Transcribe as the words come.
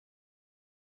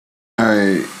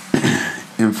Alright,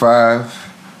 in 5,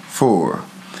 4,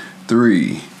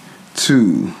 3,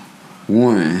 2,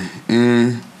 1,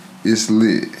 and it's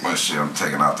lit. Well, shit, I'm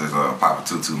taking off this Papa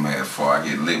Tutu mask before I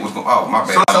get lit. What's going? Oh, my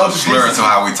bad. I'm slurring to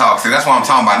how we talk. See, that's what I'm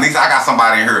talking about. Niggas, I got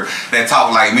somebody in here that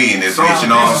talk like me in this bitch. You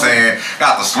know what I'm saying?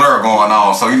 Got the slur going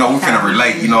on, so you know we finna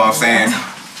relate. You know what I'm saying?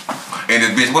 And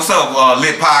this bitch, what's up,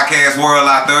 lit podcast world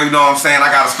out there? You know what I'm saying?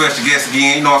 I got a special guest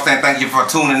again. You know what I'm saying? Thank you for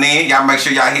tuning in. Y'all make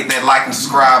sure y'all hit that like and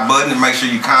subscribe button, and make sure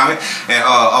you comment. And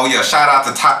oh yeah, shout out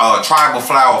to Tribal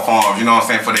Flower Farms. You know what I'm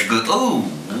saying? For that good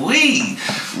ooh-wee.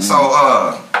 So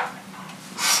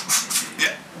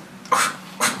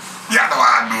y'all know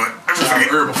how I do it.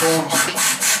 Herbal Farms.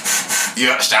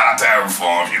 Yeah, shout out to Herbal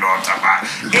Farms. You know what I'm talking about.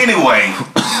 Anyway,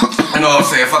 you know what I'm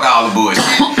saying? Fuck all the bullshit.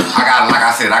 Like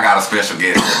I said, I got a special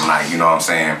guest tonight. You know what I'm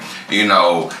saying? You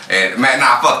know, and man,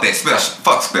 nah, fuck that special.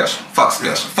 Fuck special. Fuck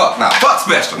special. Fuck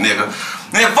special, nigga.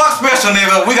 Man, fuck special,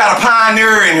 nigga. We got a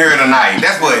pioneer in here tonight.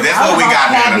 That's what we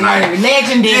got here tonight.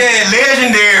 Legendary. Yeah,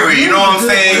 legendary. You know what I'm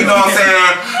saying? You know what I'm saying?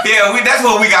 Yeah, that's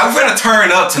what we got. We're finna turn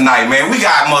up tonight, man. We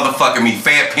got motherfucking me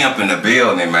Fat Pimp in the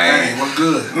building, man. Hey, what's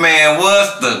good? Man,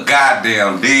 what's the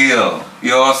goddamn deal?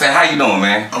 You know what I'm saying? How you doing,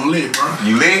 man? I'm lit, bro.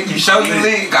 You lit? You sure you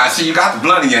lit? God, see, you got the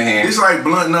blunt in your hand. It's like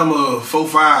blunt number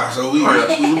 4-5, so we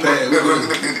passed.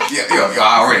 Yeah,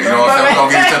 already. You know what I'm saying? We gonna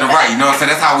get each other right. You know what I'm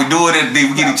saying? That's how we do it.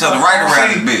 We get each other right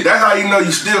around this bitch. That's how you know you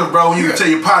still, bro. When you tell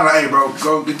your partner, hey, bro,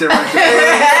 go get that right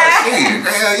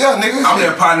there. Yeah, nigga. I'm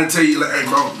that partner to tell you, like, hey,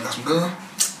 bro, got some gun?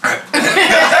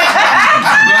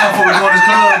 Before we go to this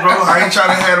club, bro. I ain't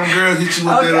trying to have them girls hit you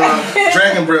with that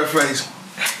dragon breath face.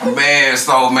 Man,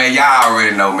 so man, y'all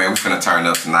already know, man, we finna turn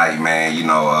up tonight, man. You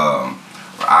know,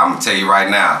 I'm gonna tell you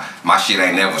right now, my shit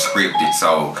ain't never scripted.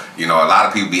 So, you know, a lot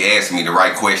of people be asking me to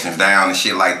write questions down and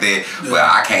shit like that, but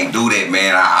I can't do that,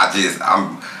 man.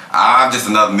 I'm just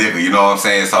another nigga, you know what I'm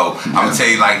saying? So I'm gonna tell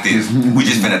you like this. We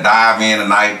just finna dive in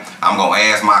tonight. I'm gonna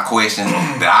ask my questions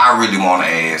that I really wanna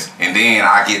ask, and then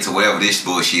I get to whatever this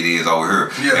bullshit is over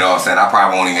here. You know what I'm saying? I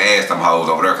probably won't even ask them hoes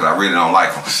over there because I really don't like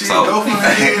them. Shit, go for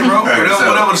the head, bro.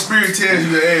 Whatever the spirit tells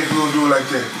you to ask, we're gonna do it like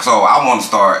that. So I wanna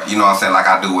start, you know what I'm saying, like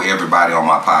I do with everybody on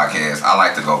my podcast. I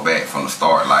like to go back from the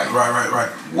start, like right.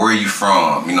 Where you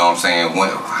from? You know what I'm saying?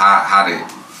 How did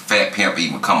Fat Pimp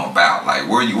even come about? Like,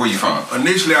 where you from?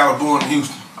 Initially, I was born in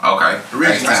Houston. Okay.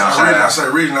 Originally, I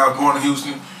was born in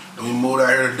Houston. Then we moved out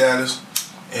here to Dallas.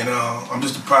 And I'm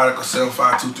just a product of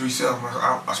 75237.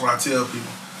 That's what I tell people.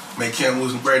 Make Camp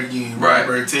Wilson great again. Right.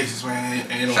 Redbird, Texas, man.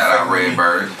 Shout out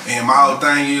Redbird. And my whole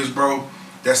thing is, bro,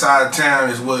 that side of town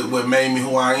is what made me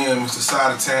who I am. It's the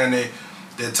side of town that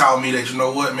taught me that, you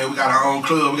know what, man, we got our own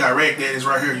club. We got Rack Daddies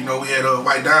right here. You know, we had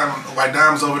White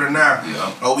Diamonds over there now.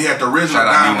 Yeah. We had the original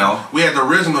diamonds. We had the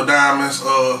original diamonds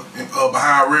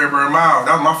behind Redbird Mile.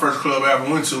 That was my first club I ever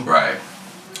went to. Right.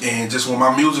 And just when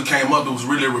my music came up, it was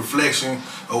really a reflection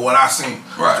of what I seen.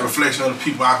 Right. It's a reflection of the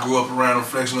people I grew up around, a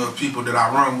reflection of the people that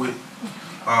I run with.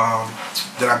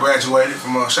 That I graduated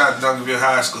from shout out to Duncanville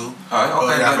High School.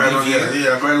 Okay. I graduated.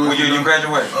 When you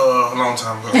graduated? A long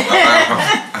time ago.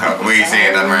 We ain't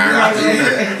saying nothing around.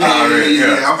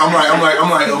 Yeah. I'm like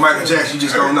Michael Jackson. You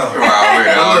just don't know.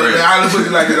 Already. I put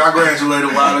it like this. I graduated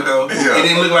a while ago. It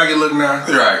didn't look like it look now.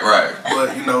 Right.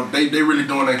 But you know, they really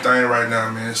doing their thing right now,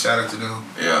 man. Shout out to them.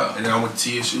 Yeah. And then I went to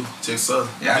TSU, Texas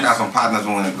Southern. Yeah, I got some partners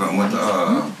went to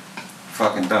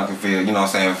fucking Duncanville. You know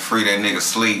what I'm saying? Free that nigga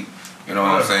sleep. You know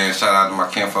what I'm saying? Shout out to my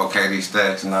kinfolk, KD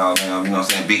Stacks and all them. You know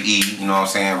what I'm saying? Big E, you know what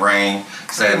I'm saying? Rain.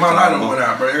 My lighter went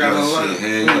out, bro. I got a lighter.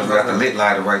 You got the lit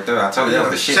lighter right there. I told you that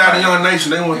was the shit. Shout out to Young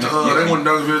Nation. They went to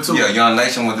Duncanville too. Yeah, Young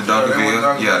Nation went to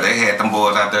Duncanville. Yeah, they had them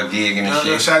boys out there gigging and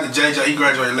shit. Shout out to JJ. He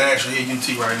graduated last year. He at UT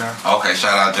right now. Okay,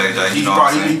 shout out JJ. He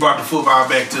brought the football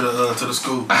back to the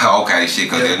school. Okay, shit,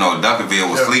 because you know Duncanville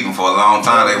was sleeping for a long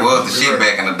time. They was the shit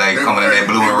back in the day, coming in that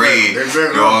blue and red. You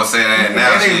know what I'm saying?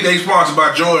 Now they sponsored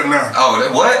by Jordan now. Oh,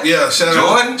 what? Yeah, shout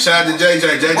out to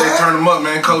JJ. JJ turned them up,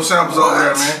 man. Coach Samples over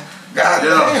there, man. God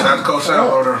damn. Shout out to Coach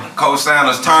Sanders over there. Coach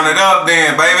Sanders, turn it up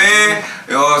then, baby.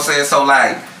 You know what I'm saying? So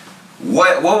like,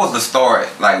 what was the story?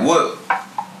 Like, what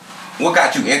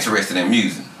got you interested in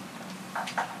music?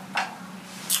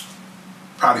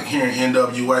 Probably hearing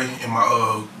NWA in my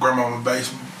grandmama's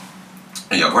basement.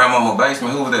 In your grandmama's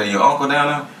basement? Who was that? Your uncle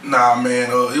down there? Nah, man.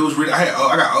 It was really.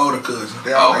 I got older cousins.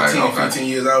 They all like 10, 15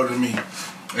 years older than me.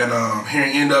 And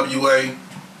hearing NWA.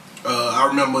 I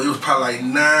remember it was probably like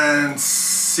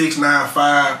 96, 95.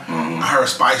 I heard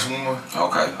Spice One.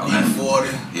 Okay.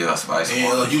 E40. Yeah, Spice One.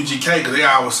 And UGK, because they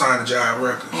always signed to Jive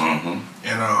Records.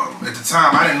 And at the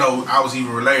time, I didn't know I was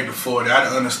even related to 40. I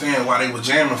didn't understand why they were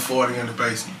jamming 40 in the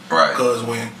basement. Right. Because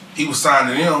when he was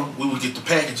signing them, we would get the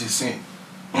packages sent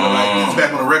You know, like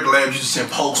back when the record labs used to send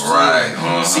posters,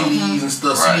 CDs and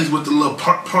stuff, CDs with the little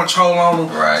punch hole on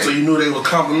them, so you knew they were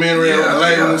complimentary on the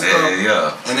label and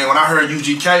stuff. And then when I heard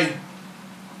UGK,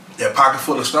 that Pocket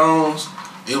Full of Stones,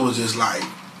 it was just like,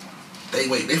 they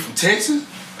from Texas?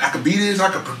 I could be this,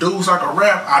 I could produce, I could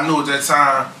rap. I knew at that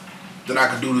time that I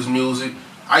could do this music.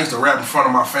 I used to rap in front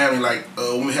of my family, like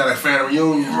when we had that family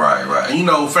reunion. Right. And you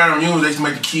know, family reunions, they used to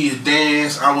make the kids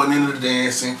dance. I wasn't into the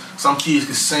dancing. Some kids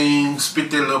could sing,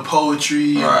 spit their little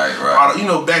poetry. Right. You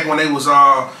know, back when they was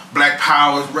Black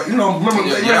Power. You know, remember? We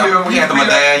had the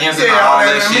medallions and all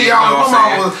that shit.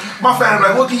 My family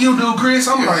like, what can you do, Chris?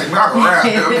 I'm like, I can rap.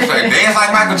 Like, dance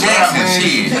like Michael Jackson,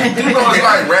 shit. You know, it's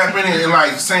like rapping and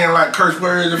like saying like curse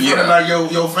words in front of like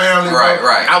your family.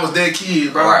 Right. I was that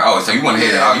kid, bro. Right. Oh, so you want to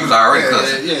hear that? Oh, you was already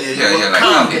cussing. Yeah.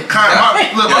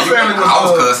 My family was. I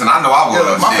was cussing. I know I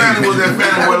was. My family was that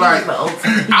family where like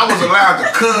I was allowed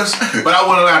to cuss, but I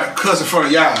wasn't allowed to cuss in front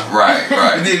of y'all. Right.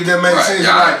 You that makes sense.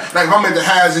 Like if I'm at the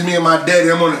house and me and my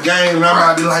daddy, I'm on the game and I'm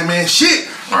out there like, man, shit.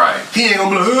 Right. He ain't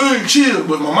gonna be like, hey, chill.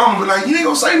 But my mama be like, you ain't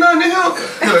gonna say nothing to him.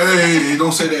 He like, hey,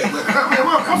 don't say that. But man,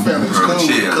 my family was cool.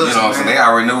 Chill. You know what I'm saying? They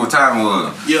already knew what time it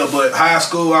was. Yeah, but high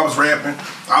school, I was rapping.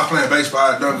 I was playing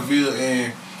baseball at Duncanville,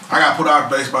 and I got put out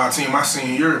the baseball team my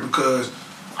senior year because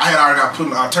I had already got put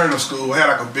in alternative school. I had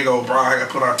like a big old bra. I got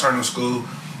put in alternative school,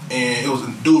 and it was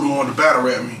a dude who wanted to battle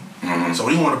rap me. So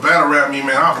he wanted to battle rap me,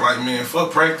 man. I was like, man,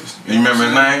 fuck practice. You remember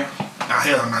his name? Nah,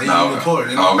 hell no, he ain't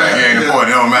important. Oh, man, he ain't important.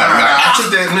 It don't matter. I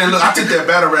took that, man. Look, I took that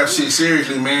battle rap shit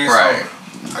seriously, man. Right.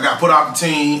 So I got put out the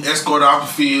team, escorted off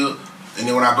the field, and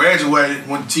then when I graduated,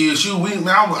 went to TSU.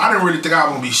 I didn't really think I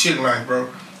was gonna be shitting like, bro.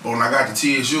 But when I got to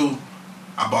TSU,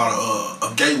 I bought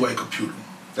a Gateway computer.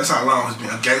 That's how long it's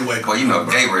been, a Gateway computer. Well, you know,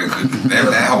 Gateway computer.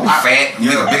 That whole fat,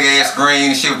 big ass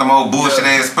screen, shit with them old bullshit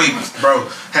ass speakers. Bro,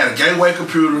 had a Gateway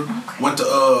computer. Went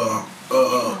to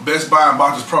Best Buy and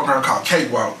bought this program called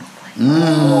Cakewalk.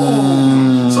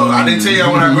 So I didn't tell you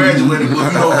when I graduated, but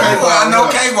you know Cakewalk. I know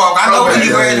Cakewalk. I know when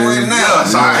you graduated now. Yeah,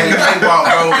 so I had Cakewalk,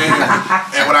 bro.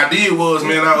 And what I did was,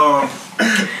 man,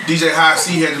 DJ High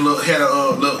C had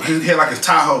like his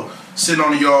Tahoe sitting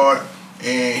on the yard,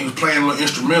 and he was playing a little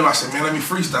instrumental. I said, man, let me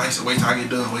freestyle. He said, wait till I get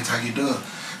done.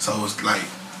 So it was like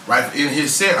right in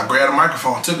his set, I grabbed a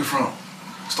microphone, took it from him,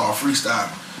 started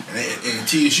freestyling. And in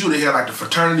TSU, they had like the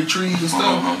fraternity trees and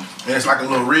stuff. And it's like a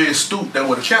little red stoop that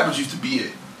where the chapters used to be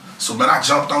at. So, man, I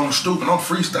jumped on the stoop and I'm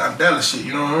freestyling Dallas shit,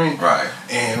 you know what I mean? Right.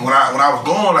 And when I was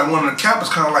going, like one of the cappers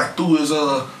kind of like threw his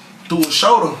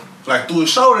shoulder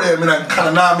at me, like kind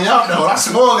of knocked me out though. I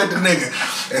swung at the nigga.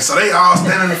 And so they all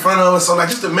standing in front of us. So like,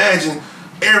 just imagine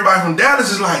everybody from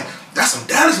Dallas is like, that's some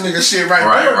Dallas nigga shit right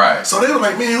there. Right. So they were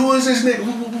like, man, who is this nigga?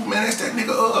 Man, that's that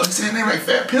nigga, he said his name like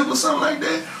Fat Pimp or something like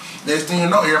that. Next thing you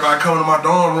know, everybody coming to my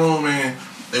dorm room and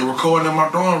they recording in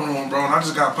my dorm room, bro. And I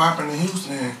just got popping in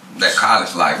Houston. That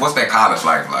college life. What's that college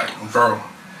life like? Bro,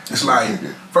 it's like,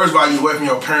 first of all, you away from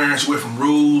your parents, you away from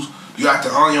rules. You out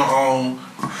there on your own.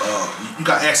 You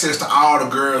got access to all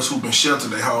the girls who've been sheltered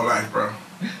their whole life, bro.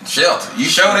 Shelter? You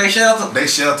sure they sheltered? They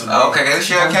sheltered, bro. Okay, they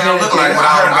sure can't look like what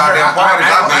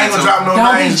I ain't gonna drop no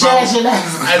names, bro.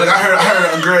 I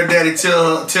heard a girl daddy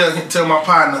tell my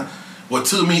partner, what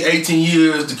took me 18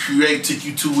 years to create took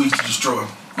you 2 weeks to destroy.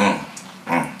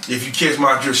 If you catch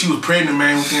my drift, she was pregnant,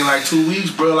 man, within like 2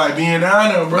 weeks, bro. Like being down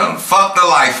there, bro. Fuck the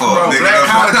life up, bro. Black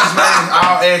colleges, man.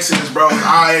 All access, bro.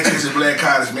 All access at Black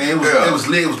College, man. It was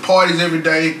lit. It was parties every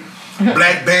day.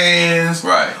 Black bands.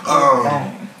 Right.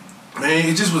 Man,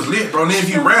 it just was lit, bro. And then if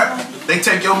you rap, they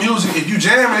take your music. If you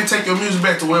jam, they take your music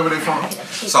back to wherever they from.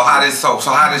 So how this so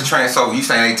you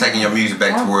saying they taking your music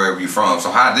back to wherever you from?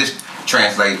 So how this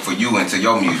translate for you into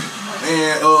your music?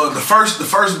 And the first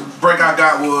break I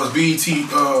got was BET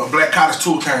Black College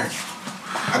Tour came.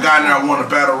 I got in there, I won a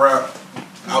battle rap.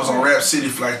 I was on Rap City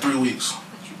for like 3 weeks.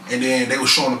 And then they was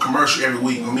showing a commercial every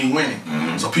week with me winning.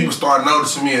 So people started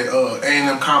noticing me at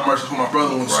A&M Commerce, where my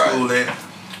brother went to school at.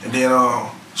 And then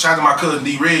shout out to my cousin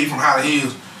D Red from Holly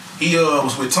Hills. He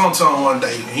was with Tum Tum one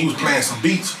day and he was playing some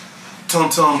beats. Tum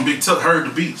Tum and Big Tuck heard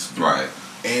the beats. Right.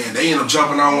 And they ended up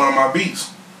jumping on one of my beats.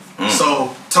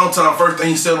 So Tum Tum, first thing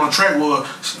he said on the track was,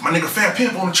 my nigga Fat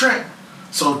Pimp on the track.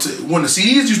 So when the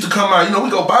CDs used to come out, you know, we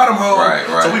go bottom hole. Right.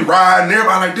 So we ride and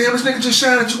everybody like, damn, this nigga just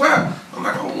shouted you out. I'm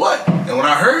like, oh, what? And when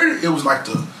I heard it, it was like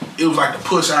the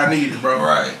push I needed, bro.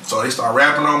 Right. So they start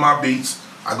rapping on my beats.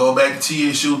 I go back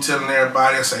to TSU telling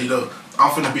everybody, I say, look,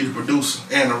 I'm finna be the producer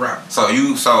and the rapper.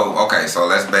 Okay, so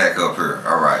let's back up here.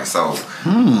 All right, so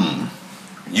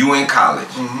you in college.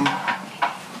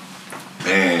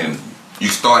 And you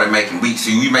started making beats.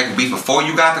 So you making beats before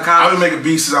you got to college? I was making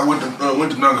beats since I went to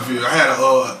Duncanville.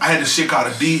 I had this shit called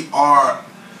a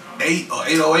DR8 or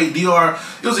 808 DR.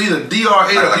 It was either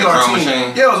DR8 or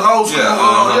DR10. Yeah, it was old school.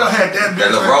 Yeah, I had that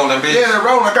bitch. That rolling bitch. Yeah, that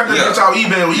rolling. I got that bitch off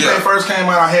eBay. When eBay first came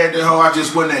out, I had that hoe. I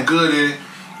just wasn't that good at it.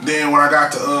 Then when I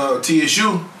got to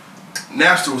TSU,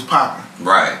 Napster was popping.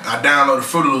 Right. I downloaded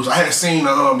Fruity Loops. I had seen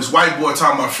this white boy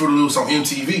talking about Fruity Loops on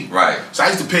MTV. Right. So I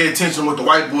used to pay attention to what the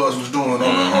white boys was doing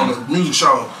on the music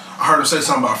show. I heard him say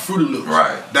something about Fruity Loops.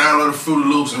 Right. Downloaded Fruity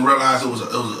Loops and realized it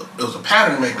was a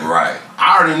pattern maker. Right.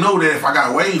 I already knew that if I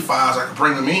got wave files, I could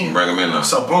bring them in. Bring them in there.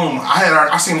 So boom,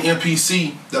 I seen the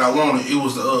MPC that I wanted. It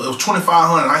was $2,500.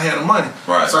 I had the money.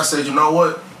 Right. So I said, you know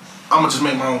what? I'm gonna just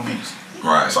make my own beats.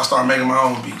 Right. So I started making my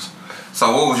own beats.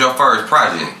 So what was your first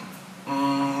project?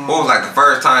 What was like the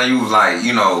first time you was like,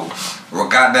 you know,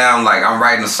 got down like I'm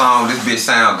writing a song, this bitch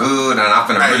sound good, and I'm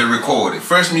finna really record it?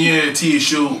 Freshman year at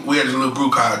TSU, we had this little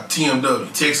group called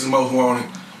TMW, Texas Most Wanted,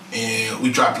 and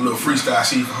we dropped a little freestyle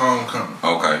CD for Homecoming.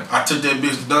 Okay. I took that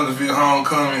bitch to Duncanville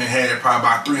Homecoming and had probably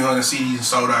about 300 CDs and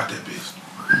sold out that bitch.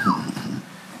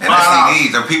 And the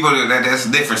CDs, the people that's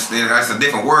different. That's a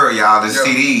different word, y'all. The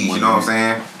CDs, you know what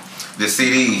I'm saying? The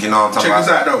CDs, you know what I'm talking about?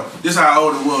 Check this out though. This is how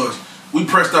old it was. We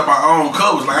pressed up our own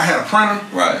covers. Like I had a printer.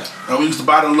 Right. And we used to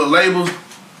buy them little labels.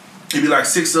 It'd be like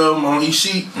 6 of them on each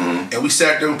sheet. And we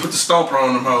sat there and put the stomper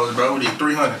on them hoes, bro. We did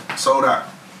 300. Sold out.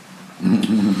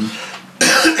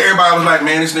 Everybody was like,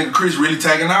 man, this nigga Chris really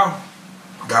taking off.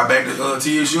 Got back to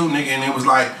TSU, nigga, and it was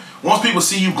like, once people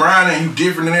see you grinding and you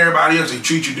different than everybody else, they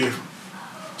treat you different.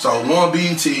 So one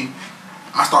BET,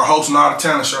 I started hosting all the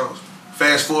talent shows.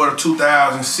 Fast forward to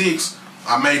 2006,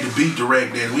 I made the beat to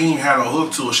Rack Daddy. We didn't even have no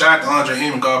hook to it. Shout out to Andre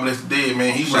Heming, God bless the dead,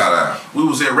 man. Shout out. We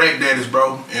was at Rack Daddy's,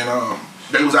 bro, and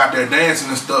they was out there dancing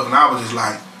and stuff, and I was just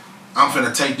like, I'm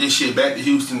finna take this shit back to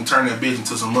Houston and turn that bitch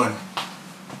into some money.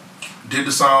 Did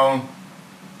the song.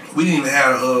 We didn't even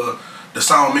have the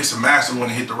song mix and master when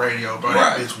it hit the radio, bro.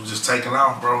 That bitch was just taking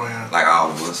off, bro. And like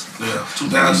all of us. Yeah,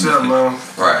 2007, man.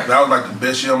 Right. That was like the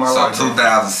best year of my life. So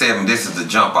 2007, this is the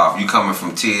jump off. You coming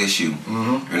from TSU. You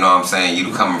know what I'm saying?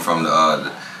 You coming from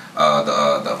the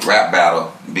rap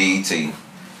battle, BET.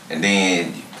 And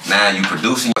then now you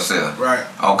producing yourself. Right.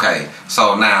 Okay.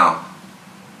 So now,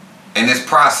 in this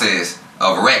process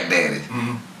of Rack Daddy,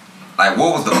 like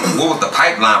what was the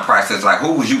pipeline process? Like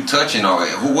who was you touching or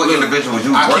what individual was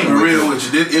you working with? I keep it real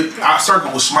with you. Our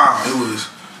circle was small.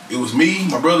 It was me,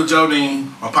 my brother Jodine,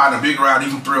 my partner Big Rod,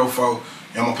 even 304,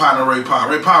 and my partner Ray Paul.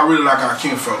 Ray Paul really like our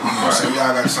kinfolk. You know what I'm saying? We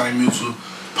all got the same mutual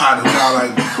partner. We all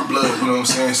like blood. You know what I'm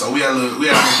saying? So we had a little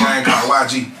gang called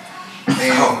YG.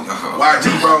 And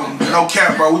YG, bro, no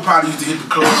cap, bro. We probably used to hit the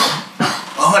club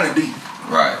 100 deep.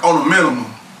 Right. On the minimum.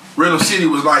 Rhythm City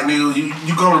was like, nigga,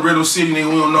 you go to Rhythm City, nigga,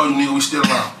 we don't know you, nigga, we still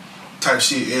around. Type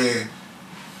shit. And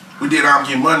we did I'm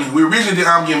Getting Money. We originally did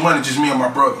I'm Getting Money, just me and my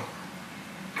brother.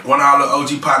 One of our little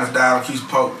OG partners died on Keys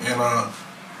Polk, and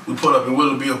we put up in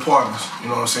Willoughby Apartments, you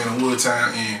know what I'm saying, in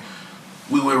Woodtown, and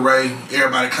we with Ray,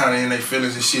 everybody kind of in their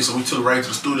feelings and shit, so we took Ray to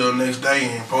the studio the next day,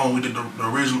 and boom, we did the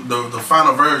original, the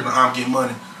final version of I'm Getting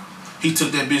Money. He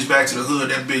took that bitch back to the hood,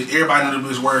 that bitch, everybody knew the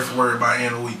bitch word for word by the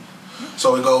end of the week.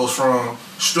 So it goes from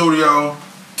studio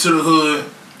to the hood,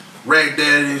 Rack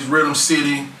Daddy's, Rhythm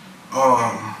City,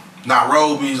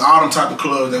 Nairobi's, all them type of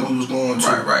clubs that we was going to.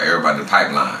 Right, everybody the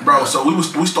pipeline. Bro, so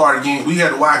we started again. We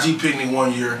had the YG picnic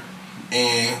one year,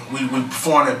 and we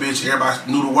performed that bitch.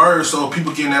 Everybody knew the words, so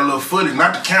people getting that little footage,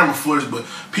 not the camera footage, but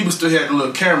people still had the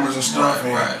little cameras and stuff.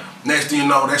 Right. Next thing you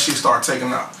know, that shit started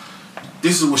taking off.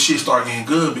 This is when shit started getting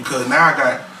good because now I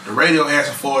got the radio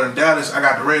asking for it in Dallas. I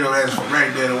got the radio asking for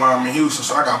Rack Daddy while I'm in Houston,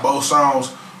 so I got both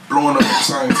songs blowing up at the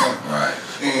same time. Right.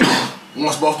 And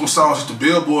once both them songs hit the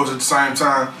billboards at the same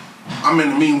time, I'm in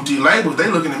the meeting with these labels. They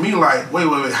looking at me like, wait,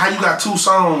 how you got 2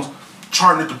 songs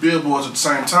charting at the billboards at the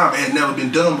same time? It had never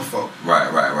been done before. Right.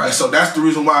 And so that's the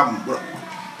reason why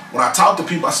when I talk to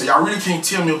people, I say, y'all really can't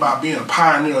tell me about being a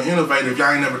pioneer or innovator if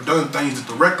y'all ain't never done things that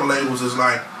the record labels is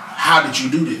like, how did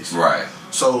you do this? Right.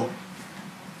 So.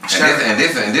 And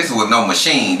this was no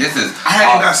machine. This is I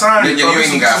hadn't got signed. You ain't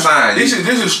even got signed. This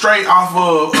is straight off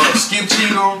of Skip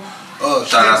Cheatham.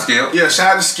 Shout out Skip. Yeah,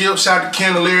 shout out to Skip. Shout out to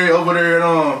Candelaria over there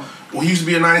at he used to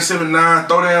be a 97.9.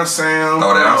 Throwdown Sound.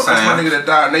 That's my nigga that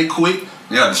died. Nate Quick.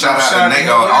 Yeah, shout out to Nate.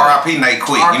 R.I.P. Nate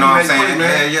Quick. You know what I'm saying?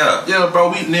 Man. Yeah,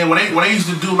 bro. Then when they used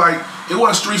to do like. It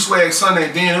wasn't Street Swag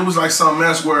Sunday then. It was like something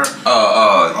else where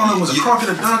I don't know, was it Crunk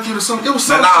and the Donkey or something? It was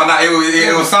something. No,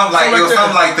 it was something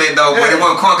like that though. But it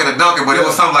wasn't Crunk and the Donkey. But it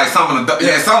was something like something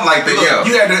like that. Yeah.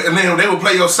 You had to, and then they would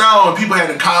play your song, and people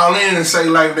had to call in and say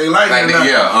like they like it.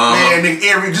 Man,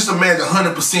 just imagine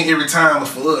 100% every time was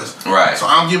for us. Right. So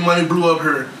I'm Getting Money blew up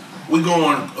here. We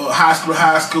going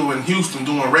high school in Houston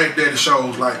doing Rack Daddy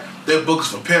shows like They book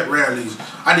us for pep rallies.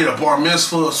 I did a bar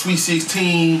mitzvah, Sweet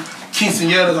 16,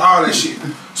 quinceañeras, all that shit.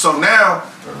 So now,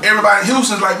 everybody in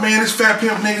Houston's like, man, this Fat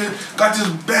Pimp nigga got this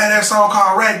badass song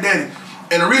called Rack Daddy.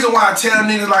 And the reason why I tell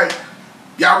niggas like,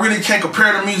 y'all really can't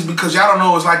compare to me is because y'all don't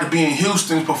know what it's like to be in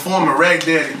Houston performing Rack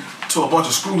Daddy to a bunch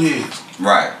of screwheads.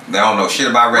 Right. They don't know shit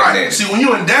about Rack Daddy. See, when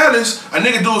you in Dallas, a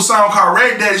nigga do a song called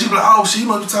Rack Daddy, you be like, oh shit, he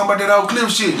must be talking about that old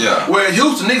Cliff shit. Yeah. Where in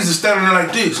Houston, niggas is standing there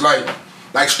like this,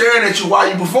 like staring at you while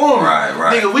you performing.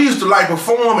 Right. Nigga, we used to like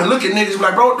perform and look at niggas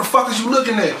like, bro, what the fuck is you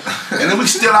looking at? And then we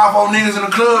still off on niggas in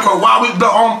the club, bro. While we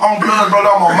on Bloods, bro,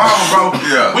 on my mama, bro.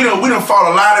 Yeah. We done fought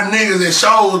a lot of niggas at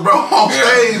shows, bro, on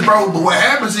stage, bro. But what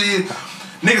happens is,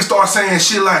 niggas start saying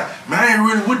shit like, man, I ain't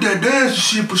really with that dance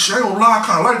shit, but shit, I ain't gonna lie, I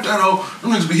kinda like that hoe.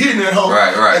 Them niggas be hitting that hoe.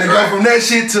 Right. And it go from that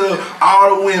shit to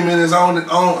all the women is on,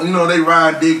 you know, they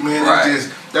ride dick, man. Right. It's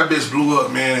just, that bitch blew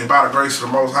up, man. And by the grace of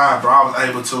the Most High, bro, I was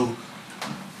able to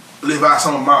live out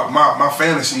some of my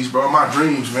fantasies, bro, my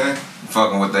dreams, man.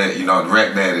 Fucking with that, you know,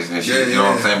 Rack Daddies and shit, you know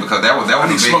what I'm saying? Because that was I a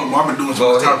need big... smoke, I've been doing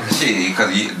some talking. Shit, because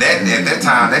at that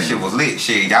time, that shit was lit.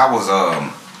 Shit, y'all was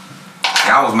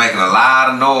making a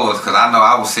lot of noise, because I know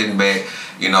I was sitting back,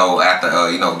 you know,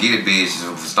 after, you know, Get It Bitch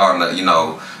starting to, you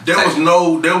know... There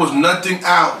was nothing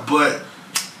out but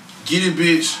Get It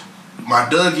Bitch, my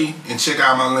Dougie, and Check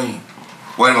Out My Lean.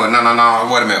 Wait a minute, no,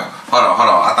 wait a minute. Hold on.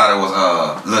 I thought it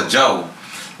was Lil Joe.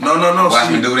 No.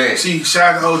 Watch me do that. See,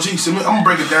 shout out to OG. See, I'm gonna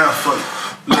break it down for you.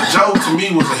 Lil Joe to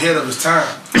me was ahead of his time.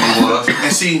 He was.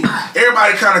 And see,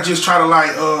 everybody kind of just try to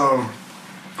like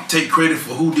take credit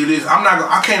for who did this.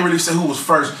 I can't really say who was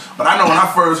first, but I know when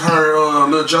I first heard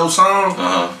Lil Joe's song,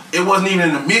 it wasn't even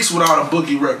in the mix with all the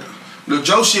Boogie records. Lil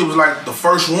Joe shit was like the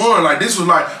first one. Like this was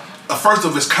like the first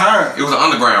of its kind. It was an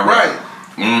underground record.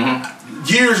 Right.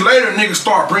 Years later, niggas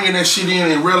start bringing that shit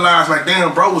in and realize like,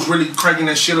 damn, bro was really cranking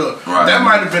that shit up. Right. That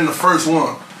might have been the first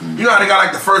one. You know how they got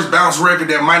like the first bounce record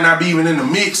that might not be even in the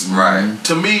mix. Right.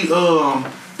 To me,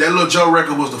 that Lil Joe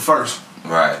record was the first.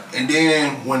 Right. And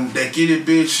then when that Get It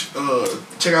Bitch,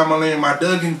 Check Out My Lane, My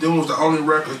Dougie, them was the only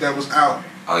records that was out.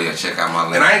 Oh yeah, Check Out My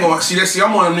Lane. And I ain't gonna see,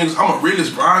 I'm one of them niggas, I'm a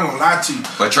realist, bro. I ain't gonna lie to you.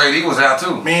 But Trey D was out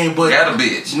too. Man, but Got a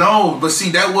bitch. No, but see,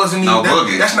 that wasn't even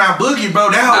Boogie. That's not Boogie, bro.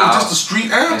 That was just a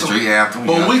street anthem. Street anthem.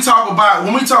 But when we talk about,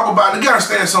 you gotta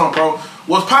understand something, bro.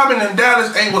 What's popping in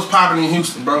Dallas ain't what's popping in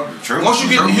Houston, bro. True. Once you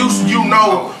get to Houston, you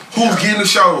know who's getting the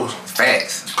shows.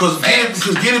 Facts. Cause Get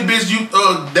It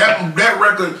Bitch, that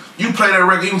record, you play that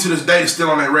record even to this day, it's still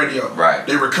on that radio. Right.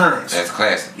 They recurrence. That's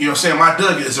classic. You know what I'm saying? My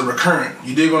Dougie is a recurrent.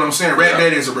 You dig what I'm saying? Rack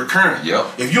Daddy is a recurrent.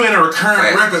 Yep. If you ain't a recurrent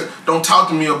record, don't talk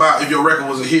to me about if your record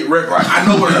was a hit record. Right. I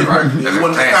know what a hit record is.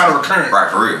 It's not a recurrent. Right,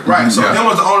 for real. Right. So them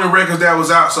was the only records that was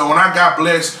out. So when I got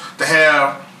blessed to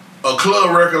have a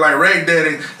club record like Rack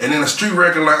Daddy and then a street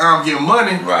record like I'm Getting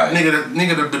Money, right.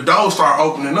 nigga, the doors start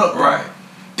opening up. Bro. Right.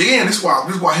 Then this why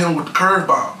hit him with the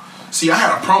curveball. See, I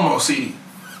had a promo CD.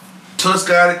 Tuss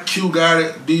got it, Q got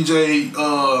it, DJ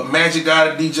Magic got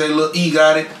it, DJ Lil E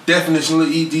got it, Definition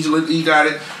Lil E, DJ Lil E got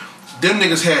it. Them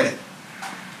niggas had it.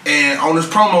 And on this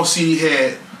promo CD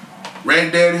had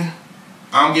Rack Daddy,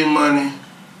 I'm Getting Money,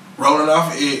 Rolling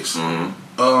Off of X,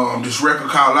 this record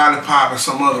called Lollipop and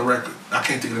some other record. I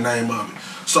can't think of the name of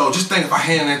it. So just think if I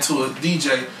hand that to a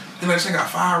DJ, he like, this nigga got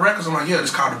 5 records. I'm like, yeah,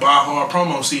 this called the Ball Hard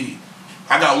promo CD.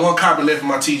 I got 1 copy left in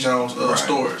my T. Jones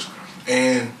storage.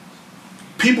 And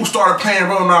people started playing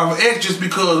Rolling Off of X just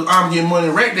because I'm Getting Money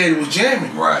and Rack Daddy was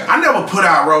jamming. Right. I never put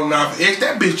out Rolling Off of X.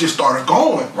 That bitch just started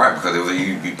going. Right, because it was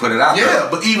you put it out there. Yeah,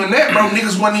 but even that, bro,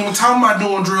 niggas wasn't even talking about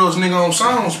doing drugs, nigga, on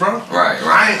songs, bro. Right.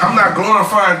 I'm not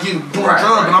glorifying doing drugs,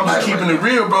 but I'm just keeping it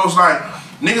real, bro. It's like,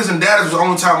 niggas and daddies was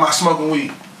only talking about smoking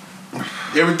weed.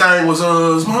 Everything was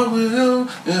smoke with you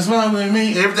and smoke with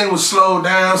me. Everything was slowed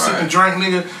down, sipping drink,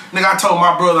 nigga. Nigga, I told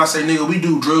my brother, I say, nigga, we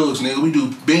do drugs, nigga. We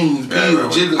do beans,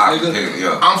 pills, jiggers,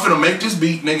 nigga. I'm finna make this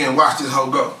beat, nigga, and watch this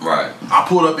hoe go. Right. I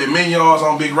pulled up at Minyards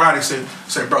on Big Roddy, said,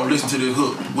 bro, listen to this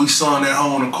hook. We sung that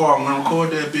hoe in the car. I'm gonna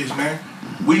record that bitch, man.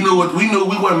 We knew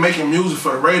we wasn't making music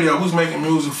for the radio. We was making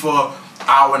music for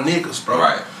our niggas, bro.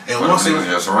 Right. And for once the niggas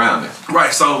just around it.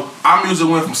 Right, so our music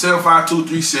went from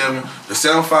 75237 to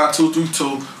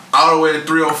 75232 all the way to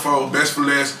 304, Best for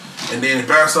Less, and then it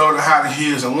bounced over to Highland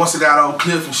Hills. And once it got old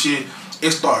Cliff and shit,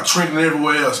 it started shrinking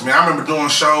everywhere else. Man, I remember doing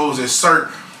shows at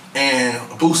CERT and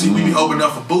Boosie. We be opening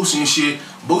up for Boosie and shit.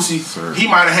 Boosie, he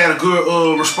might have had a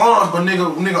good response, but nigga,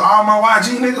 all my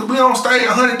YG niggas, we on stage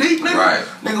 100 deep, nigga. Right.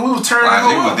 Nigga, we was turning that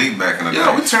hoe up. YG was deep back in the day.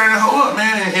 Yeah, we turned that hoe up,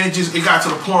 man, and it got to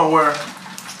the point where.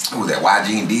 Who was that?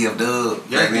 YG and DF Dub?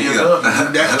 Yeah, DF Dub.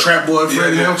 That Trap Boy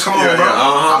Freddy. Come on, bro.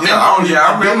 I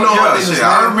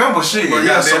remember shit. But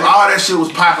yeah, so all that shit was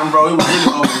popping, bro. It was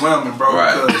really overwhelming, bro.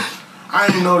 Right. Because I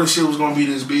didn't even know this shit was gonna be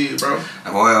this big, bro.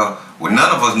 Well,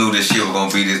 none of us knew this shit was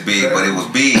gonna be this big, but it was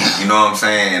big. You know what I'm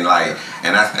saying? Like,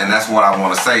 and that's what I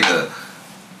want to say.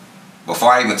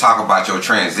 Before I even talk about your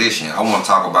transition, I want to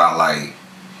talk about like,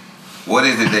 what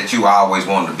is it that you always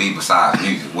wanted to be besides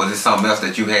music? Was it something else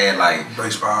that you had like?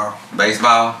 Baseball.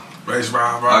 Baseball.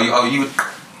 Baseball, bro. Oh, you.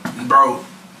 Bro,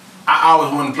 I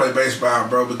always wanted to play baseball,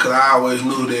 bro, because I always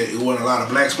knew that it wasn't a lot of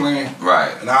blacks playing.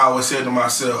 Right. And I always said to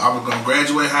myself, I was gonna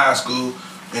graduate high school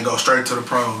and go straight to the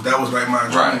pros. That was like my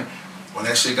dream. Right. When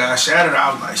that shit got shattered,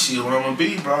 I was like, shit, what I'm gonna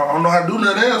be, bro? I don't know how to do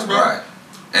nothing else, bro. Right.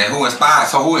 And who inspired?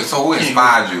 So who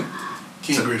inspired you?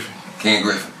 Ken Griffey. Ken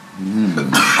Griffey.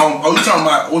 Oh, you talking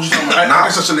about? What you talking about? I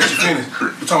guess I should let you finish.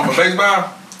 You talking about baseball?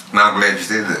 No, I'm glad you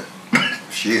said that.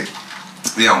 Shit.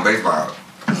 Yeah, on baseball.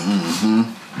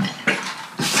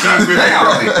 Ken Griffey.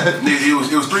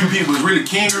 It was three people. It was really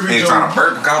Ken Griffey. They trying to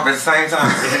burp the cop at the same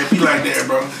time. It had to be like that,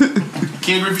 bro.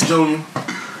 Ken Griffey Jr.,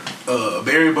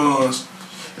 Barry Bonds,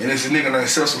 and it's a nigga named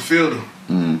Cecil Fielder.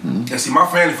 And see, my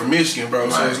family from Michigan, bro.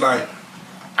 Right. So it's like,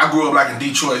 I grew up like in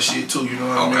Detroit shit too, you know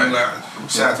what I mean? Like,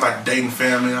 shout out to like the Dayton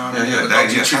family. Dayton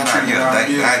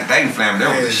family,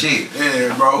 that was the shit.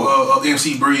 Yeah, bro.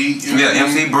 MC Breed.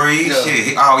 MC Breed,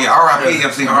 shit. Oh yeah, R.I.P.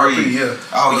 MC Breed. Yeah.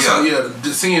 Oh yeah. So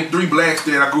yeah, seeing three blacks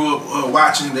that I grew up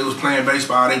watching, they was playing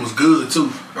baseball, they was good too.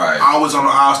 Right. I was on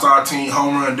the All-Star team,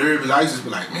 home run derby. I used to be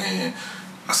like, man,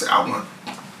 I said, I want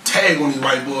to tag on these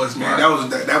white boys, man.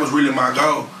 Right. That was really my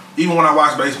goal. Even when I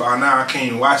watch baseball now, I can't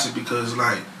even watch it because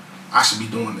like, I should be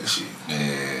doing that shit.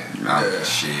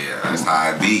 Shit. That's how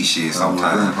I be. Shit.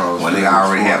 Sometimes when nigga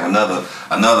already have another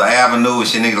avenue,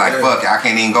 shit, nigga like fuck it, I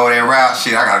can't even go that route.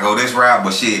 Shit, I gotta go this route.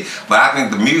 But shit, I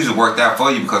think the music worked out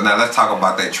for you because now let's talk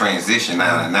about that transition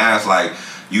now. And now it's like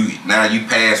you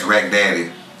passed Rack Daddy,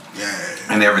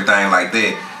 and everything like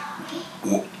that.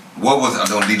 What was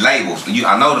on the labels?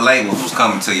 I know the labels was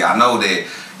coming to you. I know that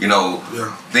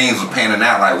things were panning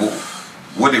out. Like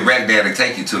what did Rack Daddy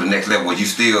take you to the next level? Was you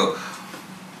still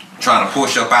trying to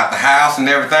push up out the house and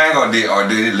everything, or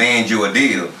did it land you a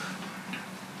deal?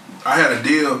 I had a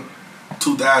deal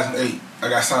 2008. I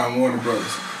got signed Warner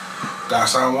Brothers.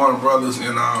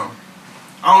 And I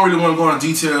don't really want to go into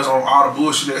details on all the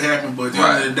bullshit that happened, but at the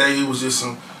end of the day, it was just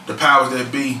the powers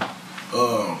that be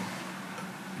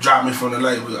dropped me from the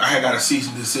label. I had got a cease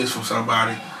and desist from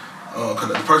somebody. Because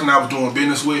the person I was doing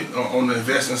business with on the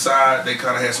investing side, they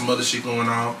kind of had some other shit going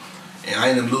on. And I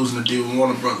ended up losing the deal with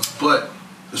Warner Brothers. But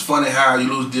it's funny how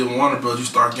you lose the deal with Warner Brothers, you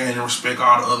start gaining respect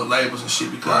all the other labels and shit.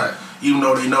 Because even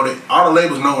though they know that, all the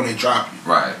labels know when they drop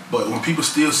you. Right. But when people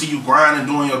still see you grinding,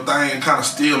 doing your thing, and kind of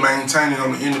still maintaining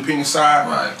on the independent side,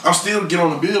 I'm still getting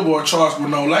on the Billboard charts with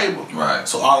no label. Right.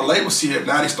 So all the labels see that,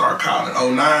 now they start calling.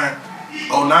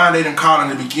 09, they didn't call in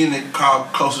the beginning, they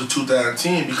called closer to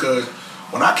 2010 because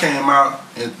when I came out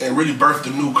and really birthed the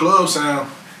new club sound,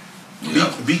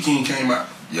 B-King came out.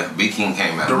 Yeah, B-King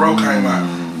came out. The Row came out.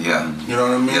 Yeah. You know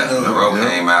what I mean? Yeah, The Row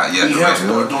came out. Yeah, he helped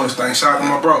start doing his thing. Shout out to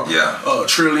my bro. Yeah.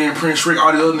 Trillion, Prince Rick,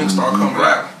 all the other niggas start coming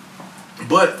out.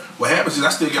 But what happens is I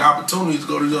still get opportunities to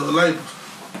go to the other labels.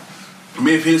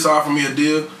 Memphis offered me a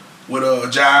deal with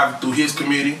Jive through his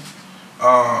committee.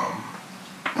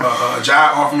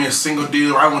 Jive offered me a single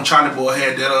deal right when Charlie Boy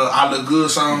had that I Look Good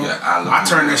song. Yeah, I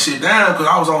turned that shit down because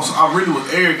I really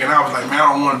was arrogant. I was like, man,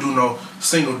 I don't want to do no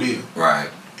single deal. Right.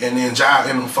 And then Jive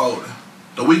ended up folding.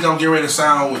 The week I'm getting ready to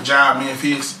sign with Jive,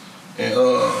 Memphis, and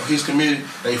his committee,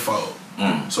 they fold.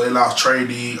 So they lost Trey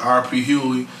D, R.P.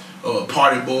 Huey,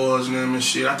 Party Boys and them and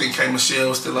shit. I think K. Michelle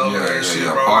was still over there and shit,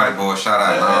 bro. Party Boys, shout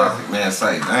out, man,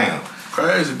 say, damn.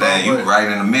 Crazy, bro. Damn, you right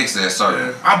in the mix there,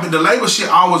 sir. Yeah. The label shit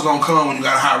always gonna come when you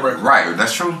got a hot record. Right,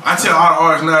 that's true. I tell all the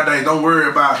artists nowadays, don't worry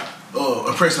about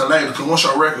impressing the label, because once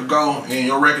your record go and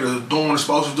your record is doing what it's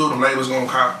supposed to do, the label's gonna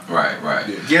call. Right.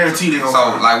 Yeah, guaranteed they gonna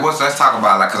call. So, like, let's talk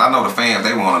about, like, because I know the fans,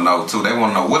 they want to know, too. They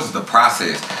want to know, what is the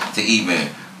process to even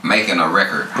making a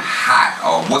record hot?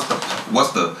 Or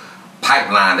what's the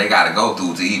pipeline they got to go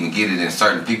through to even get it in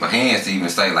certain people's hands to even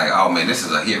say, like, oh, man, this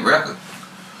is a hit record?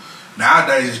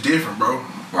 Nowadays it's different, bro.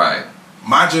 Right.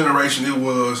 My generation, it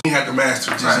was you had to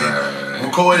master it. Just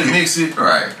record it, mix it,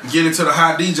 get it to the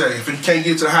hot DJ. If you can't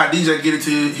get to the hot DJ, get it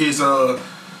to his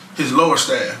lower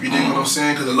staff. You dig what I'm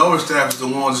saying? Because the lower staff is the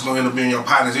ones that's gonna end up being your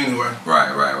partners anyway.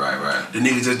 Right. The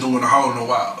niggas just doing the hole in the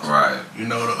walls. Right. You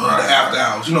know the after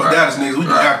hours. You know Dallas niggas, we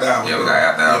do after hours. Yeah, we got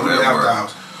after hours. We do after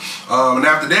hours. And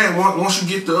after that, once you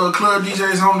get the club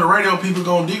DJs on the radio, people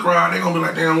gonna dick ride. They gonna be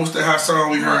like, damn, what's that hot song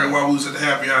we heard while we was at the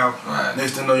happy hour? Right.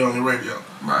 Next thing you know, you on the radio.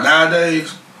 Right.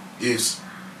 Nowadays, it's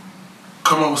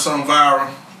come up with something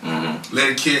viral, let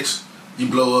it catch, You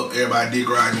blow up, everybody dick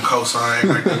riding and cosign, act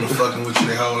like they been fucking with you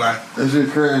their whole life. That shit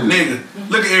crazy. Nigga,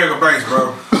 look at Erica Banks,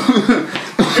 bro.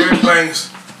 Erica Banks,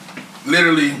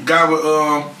 literally got with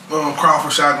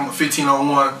Crawford shot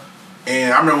 1501,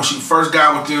 and I remember when she first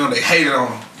got with them, they hated on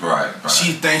her. Right.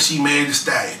 She thinks she made the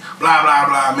stay. Blah blah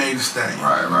blah, made the stay.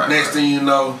 Right. Next thing you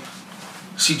know,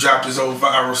 she dropped this old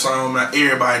viral song about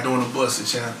everybody doing the Busted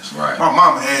Challenge. Right. My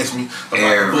mama asked me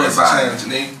about the Busted Challenge,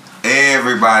 nigga.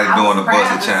 Everybody doing the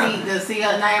Busted Challenge. To see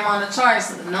her name on the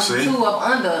charts, number 2 up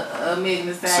under Megan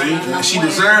Thee Stallion. See, and she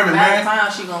deserve it, man. By the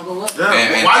time she gonna go up.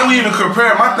 Yeah. Why do we even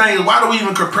compare? My thing is, why do we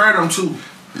even compare them to?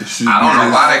 I don't know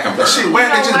why they compare. That shit,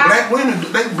 they just black women.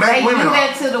 They black women. They do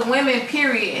that to the women,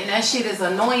 period, and that shit is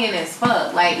annoying as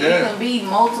fuck. Like it can be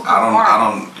multiple. I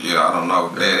don't know.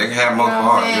 They can have multiple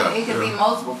hearts. Yeah. It can be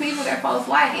multiple people that folks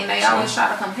like, and they always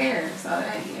try to compare. So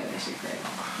that shit crazy.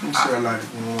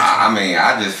 I mean,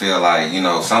 I just feel like,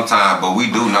 sometimes, but we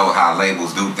do know how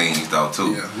labels do things though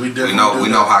too. Yeah, we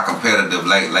know how competitive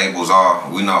labels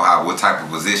are. We know what type of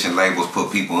position labels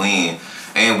put people in,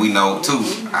 and we know too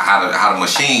how the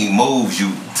machine moves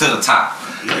you to the top.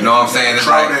 You know what I'm saying? It's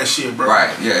control like that shit, bro. Right,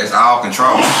 yeah, it's all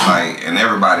control. Like, and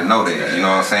everybody know that. You know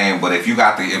what I'm saying? But if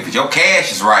if your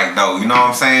cash is right though, you know what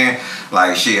I'm saying?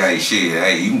 Like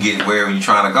hey, you can get wherever you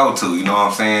trying to go to. You know what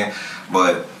I'm saying?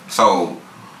 But so.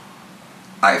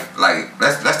 Like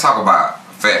let's talk about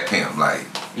Fat Pimp. Like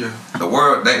the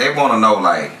world they want to know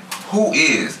like who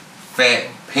is Fat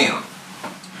Pimp?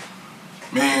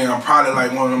 Man, I'm probably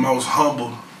like one of the most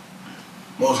humble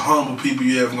people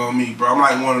you ever gonna meet, bro. I'm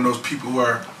like one of those people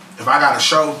where if I got a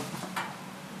show,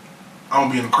 I'm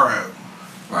gonna be in the crowd.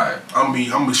 Right. I'm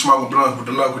gonna be smoking blunts with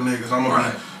the local niggas. I'm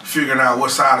gonna be figuring out what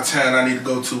side of town I need to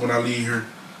go to when I leave here.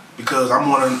 Because I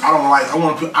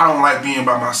don't like being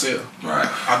by myself. Right.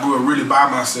 I grew up really by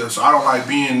myself, so I don't like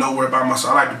being nowhere by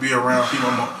myself. I like to be around people.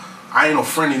 I ain't no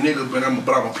friendly nigga, but I'm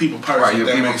a people person. Right, you're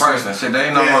a people person. Shit, they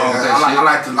ain't no wrong with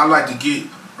that shit. I like to get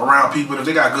around people. If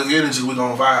they got good energy, we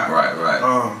gonna vibe. Right.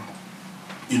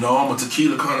 I'm a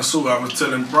tequila connoisseur. I was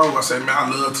telling bro, I said, man, I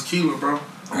love tequila, bro.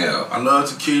 Yeah. I love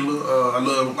tequila. I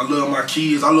love my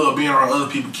kids. I love being around other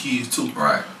people's kids too.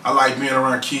 Right. I like being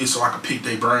around kids so I can pick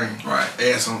their brain. Right.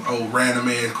 Ask some old random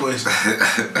ass questions. You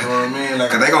know what I mean? Like,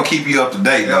 cause they gonna keep you up to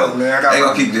date though. Man, they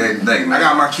gonna keep you up to date, man. I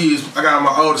got my kids. I got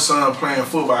my oldest son playing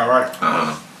football, right?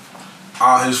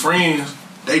 All his friends,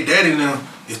 they daddy them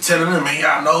is telling them, man,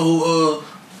 y'all know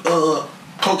who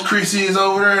Coach Chris is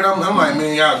over there. And I'm like,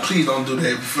 man, y'all please don't do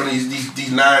that for these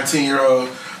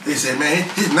 19-year-olds. They said, man,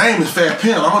 his name is Fat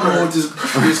Pimp. I don't know what this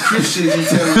Chris shit is he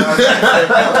telling me about Fat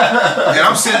Pimp. And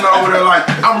I'm sitting over there like,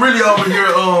 I'm really over here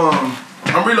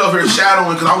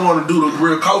shadowing because I want to do the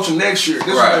real coaching next year. This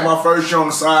is like my first year on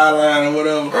the sideline or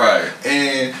whatever. Right.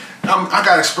 And I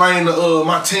got to explain to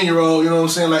my 10-year-old, you know what I'm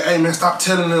saying? Like, hey, man, stop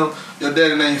telling them your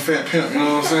daddy name Fat Pimp, you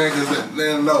know what I'm saying? Because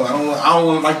they know, I don't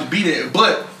want like to be that.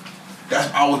 But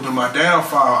that's always been my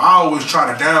downfall. I always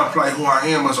try to downplay who I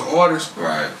am as an artist.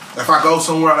 Right. If I go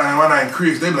somewhere like my name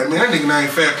Chris, they be like, man, that nigga name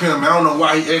Fat Pimp, man. I don't know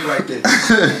why he act like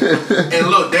that. And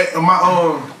look, that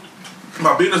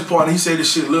my business partner, he said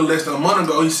this shit a little less than a month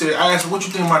ago. He said, I asked him, what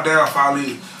you think my downfall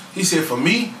is? He said, for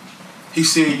me, he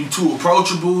said, you too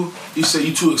approachable. He said,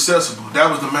 you too accessible. That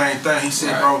was the main thing. He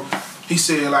said, bro, he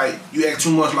said, like, you act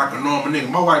too much like a normal nigga.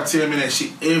 My wife tell me that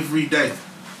shit every day.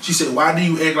 She said, why do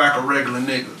you act like a regular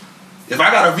nigga? If I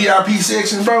got a VIP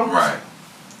section, bro,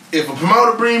 if a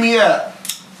promoter bring me out,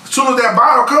 as soon as that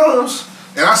bottle comes,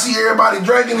 and I see everybody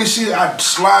drinking this shit, I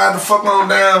slide the fuck on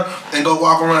down and go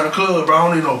walk around the club, bro. I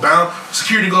don't need no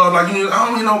security guard. Like, I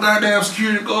don't need no goddamn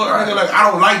security guard. Nigga. Like,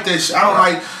 I don't like that shit. I don't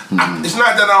like, it's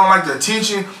not that I don't like the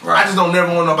attention. I just don't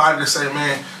never want nobody to say,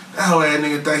 man, that whole ass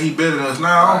nigga think he better than us. Nah,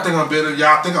 I don't think I'm better than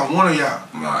y'all. I think I'm one of y'all.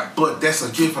 But that's a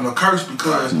gift and a curse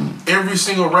because every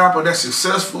single rapper that's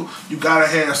successful, you gotta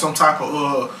have some type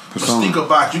of mystique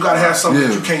about you. You gotta have something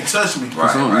that you can't touch me.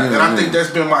 And I think that's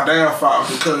been my downfall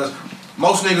because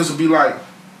most niggas will be like,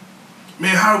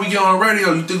 man, how do we get on the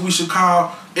radio? You think we should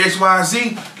call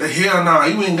XYZ? The hell nah,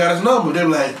 you ain't got his number. They be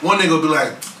like, one nigga will be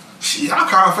like, shit, I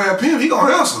call Fat Pimp, he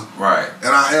gonna answer.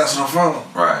 And I answer the phone.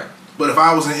 But if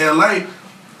I was in LA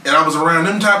and I was around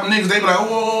them type of niggas, they be like,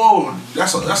 whoa,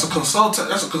 that's a consultant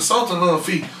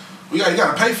fee. You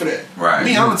gotta pay for that.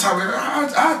 Me, I'm the type of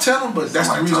I tell them, but that's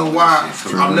the reason why I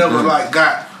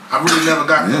really never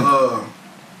got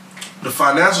the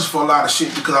financials for a lot of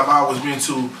shit because I've always been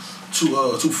too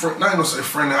not gonna say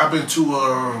friendly. I've been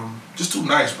just too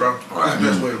nice, bro. That's the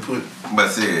best way to put it.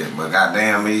 But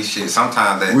goddamn me, shit.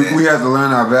 Sometimes we have to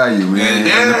learn our value, man.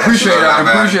 And appreciate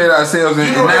ourselves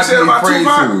and not be afraid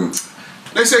to.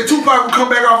 They say Tupac would come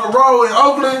back off the road in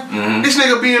Oakland. This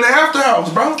nigga be in the after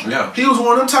house, bro. Yeah. He was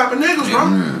one of them type of niggas,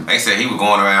 bro. They said he was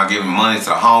going around giving money to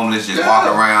the homeless, just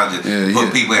walking around, just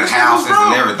put people in houses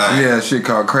and everything. Yeah, shit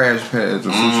called crash pads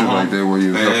or some shit like that where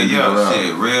you helping people out.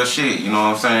 Shit, real shit. You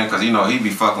know what I'm saying? Because you know he be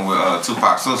fucking with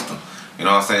Tupac's sister. You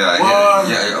know what I'm saying? Like,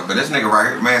 yeah. But this nigga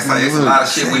right here, man, say it's a lot of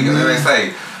shit we can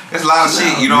say. It's a lot of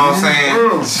shit, you know what I'm saying?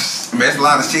 Man, it's a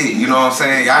lot of shit, you know what I'm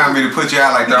saying? I didn't really put you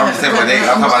out like that. I'm just saying,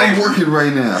 I'm working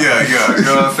right now. Yeah, you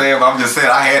know what I'm saying? But I'm just saying,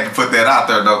 I had to put that out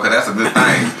there, though, because that's a good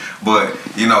thing. But,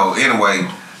 you know, anyway,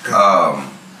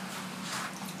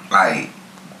 like,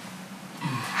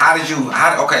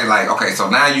 okay, so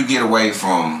now you get away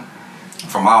from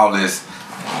all this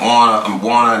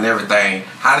Warner and everything.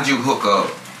 How did you hook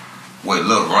up with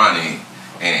Lil Ronnie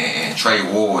and Trey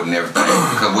Ward and everything?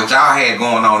 Because what y'all had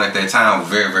going on at that time was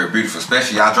very, very beautiful.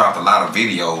 Especially y'all dropped a lot of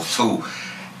videos too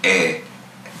at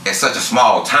such a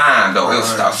small time though. It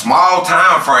was a small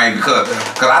time frame because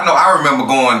I remember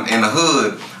going in the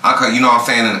hood. You know what I'm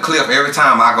saying, in the clip, every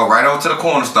time I go right over to the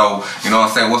corner store, you know what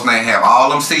I'm saying, what's name, have all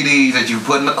them CDs that you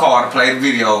put in the car to play the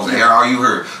videos, and all you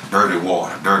heard, dirty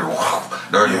water.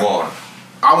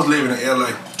 I was living in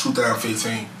LA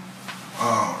 2015.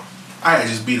 I had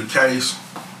just beat a case.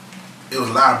 It was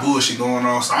a lot of bullshit going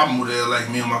on, so I moved to LA,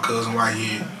 me and my cousin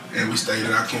Whitehead, and we stayed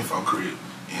at our kinfolk crib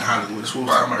in Hollywood. That's what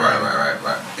we're talking about.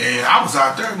 Right. And I was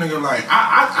out there, nigga, like,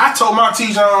 I told my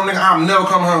teacher, nigga, I'm never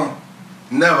coming home.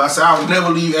 Never. I said I would never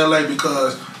leave LA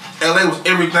because LA was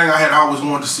everything I had always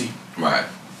wanted to see. Right.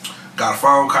 Got a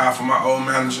phone call from my old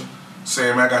manager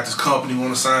saying, man, I got this company,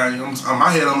 want to sign you. On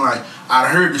my head, I'm like, I'd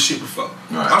heard this shit before.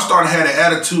 Right. I'm starting to have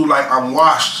that attitude like I'm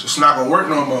washed. It's not going to work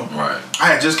no more. Right. I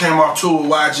had just came off tour with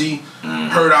YG,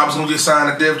 heard I was going to get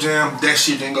signed to Def Jam. That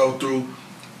shit didn't go through.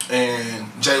 And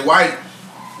Jay White,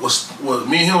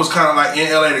 me and him was kind of like in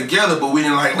LA together, but we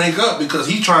didn't like link up because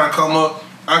he trying to come up,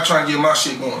 I'm trying to get my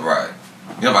shit going. Right.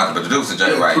 You're about to produce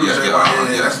Jay Wright.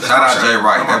 Yeah. Shout out Jay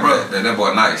Wright. That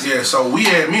boy nice. Yeah, so me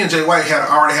and Jay White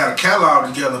already had a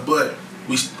catalog together, but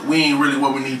we ain't really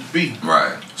what we need to be.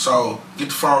 Right. So get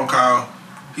the phone call.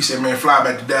 He said, man, fly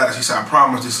back to Dallas. He said, I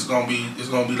promise it's gonna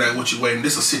be like what you waiting.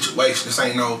 This is a situation. This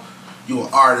ain't no you an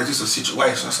artist, this is a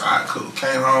situation. I said, all right, cool.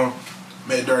 Came home,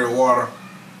 met Dirty Water,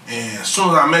 and as soon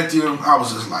as I met them, I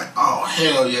was just like, oh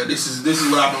hell yeah, this is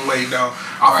what I've been waiting on.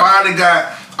 I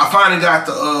finally got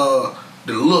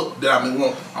the look that I've been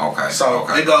wanting. Okay. So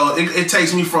it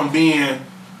takes me from being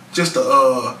just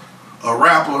a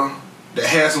rapper that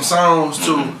had some songs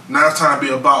to now it's time to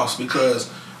be a boss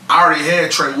because I already had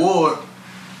Trey Ward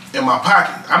in my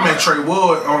pocket. I met Trey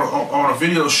Ward on a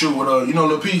video shoot with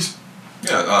Lil Peace.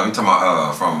 Yeah, you talking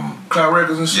about from Cloud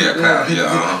Records and shit.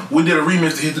 Yeah, we did a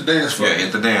remix to Hit the Dance Floor. Yeah,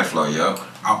 Hit the Dance Floor, yeah.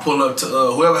 I pull up to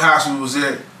whoever house we was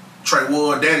at. Trey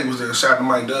Ward, Daddy was there. Shout out to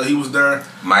Mike Dub. He was there.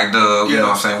 Mike Dub, you know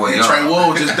what I'm saying? Trey Ward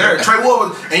was just there. Trey Ward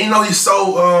was, and you know he's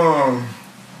so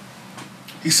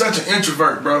he's such an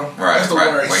introvert, bro. Right, that's the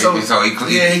word.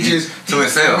 He just to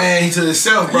himself. Man, he to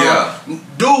himself, bro. Yeah.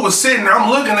 Dude was sitting there. I'm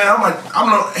looking at him.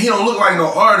 I'm like, he don't look like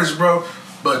no artist, bro.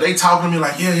 But they talking to me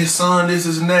like, yeah, his son, this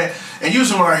and that. And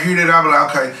usually when I hear that, I be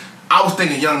like, okay. I was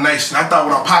thinking Young Nation. I thought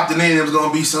when I popped it in, it was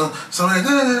gonna be some like,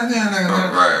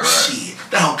 right. Shit,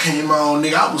 that whole came on,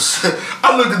 nigga.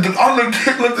 I looked at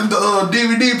the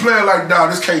DVD player like, dawg,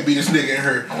 this can't be this nigga in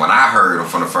here. When I heard him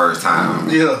for the first time,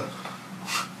 yeah,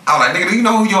 I was like, nigga, do you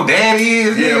know who your daddy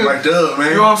is? Yeah, nigga? like Dub, man.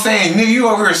 You know what I'm saying? Nigga, you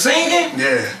over here singing?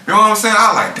 Yeah. You know what I'm saying? I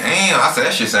was like, damn. I said,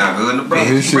 that shit sound good in the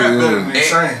bitch. He rap better than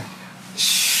insane.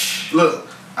 Look,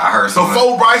 I heard something.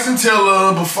 Before Bryson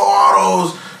Tiller, before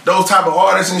all those type of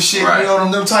artists and shit, you know,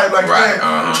 them type like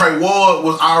that. Trey Ward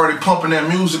was already pumping that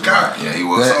music out. Yeah, he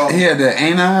was. He had that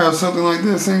Ain't I or something like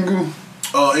that single.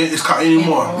 It's called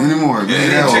Anymore.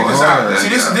 Yeah, check this out. See,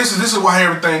 this is why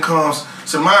everything comes.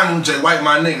 So mind you, Jay White,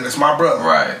 my nigga, that's my brother.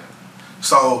 Right.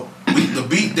 So the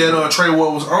beat that Trey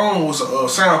Ward was on was a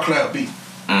SoundCloud beat.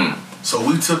 So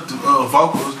we took the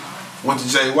vocals, went to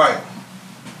Jay White.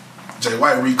 Jay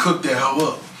White recooked that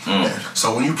hoe up.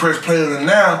 So when you press play on it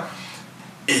now,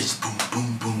 it's boom,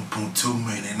 boom, boom, boom, 2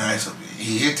 minutes nice.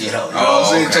 He hit that hoe. You know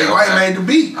what I'm saying? Jay White made the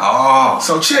beat.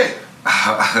 So check.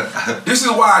 This is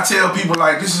why I tell people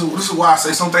like this is why I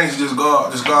say some things just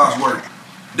God's work.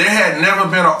 There had never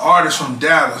been an artist from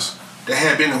Dallas that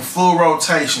had been in full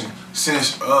rotation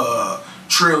since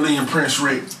Trill Lee and Prince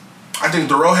Rick. I think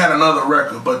Dero had another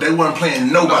record, but they wasn't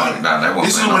playing nobody.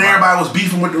 This is when everybody was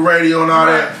beefing with the radio and all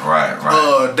that.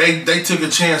 Right. They took a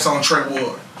chance on Trey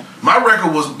Ward. My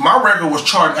record was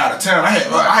charted out of town. I had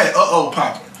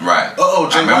popping. Right.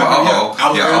 Jay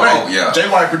White. Jay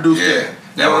White produced that.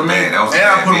 That was bad. That was and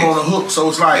I put him on the hook, so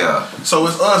it's like, so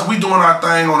it's us. We doing our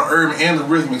thing on the urban and the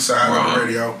rhythmic side of the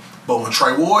radio. But when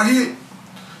Trey Ward hit,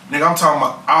 nigga, I'm talking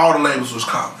about all the labels was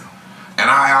calling. And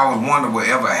I always wonder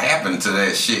whatever happened to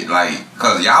that shit, like,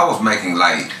 cause y'all was making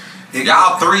like,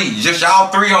 y'all three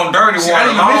on Dirty Water. I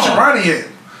didn't even mention Ronnie yet.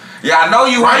 Yeah, I know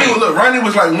you. Ronnie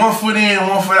was like 1 foot in,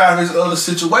 1 foot out of his other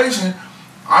situation.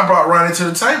 I brought Ronnie to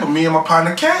the table. Me and my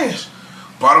partner Cash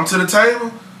brought him to the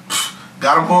table.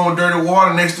 Got him going with Dirty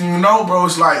Water. Next thing you know, bro,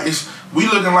 we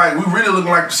really looking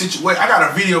like the situation. I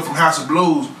got a video from House of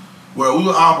Blues where we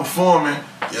were all performing.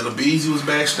 Yella Beezy was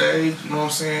backstage. You know what I'm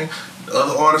saying? The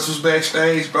other artists was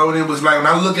backstage, bro. And it was like, when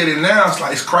I look at it now,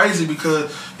 it's crazy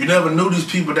because you never knew these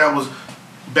people that was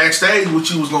backstage with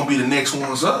you was gonna be the next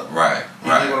ones up. Right. You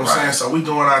know what I'm saying? So we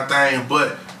doing our thing,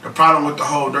 but the problem with the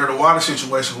whole Dirty Water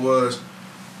situation was,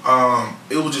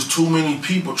 it was just too many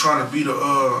people trying to be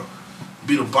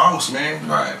the boss, man.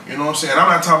 Right. You know what I'm saying? I'm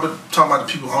not talking about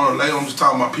the people on the label. I'm just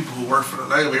talking about people who work for the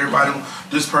label. Everybody,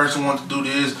 this person wants to do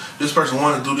this person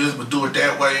wanted to do this, but do it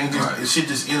that way, and shit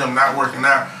just end up not working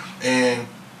out. And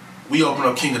we opened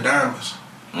up King of Diamonds,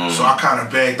 so I kind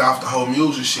of bagged off the whole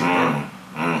music shit, bro.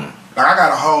 Like I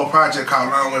got a whole project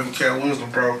called Long Way from Cat Wisdom,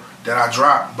 bro, that I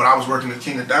dropped, but I was working at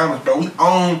King of Diamonds, bro. We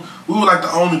were like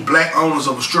the only black owners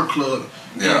of a strip club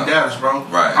in Dallas, bro.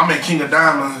 Right. I'm at King of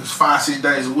Diamonds 5-6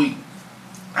 days a week.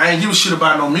 I ain't give a shit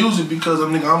about no music because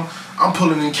I'm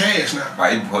pulling in cash now.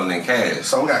 Right, you pulling in cash.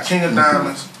 So we got King of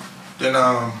Diamonds. Then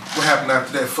what happened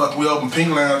after that? Fuck, we opened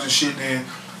Pink Lounge and shit. Then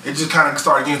it just kind of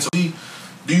started getting to me.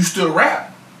 Do you still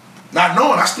rap? Not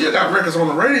knowing I still got records on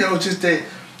the radio. It's just that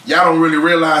y'all don't really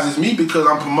realize it's me because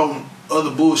I'm promoting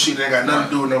other bullshit that ain't got nothing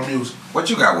to do with no music. What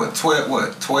you got with 12?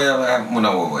 What 12?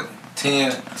 What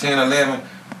 10, 11?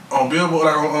 On Billboard,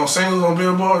 like on singles on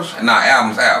Billboards? Nah,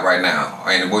 albums out right now.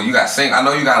 And well, you got I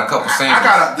know you got a couple singles.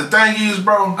 The thing is,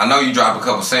 bro. I know you dropped a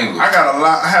couple singles. I got a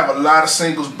lot. I have a lot of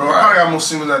singles, bro. I probably got more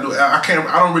singles than I do.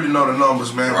 I don't really know the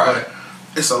numbers, man. But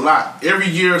it's a lot. Every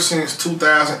year since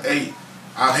 2008,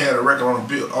 I've had a record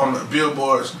on the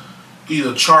Billboards,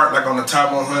 either chart like on the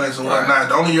top 100s and whatnot.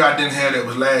 The only year I didn't have that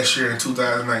was last year in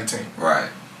 2019. Right.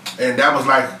 And that was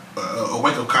like a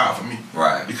wake up call for me.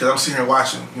 Right. Because I'm sitting here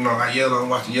watching, like I'm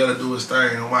watching Yella do his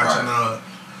thing, and watching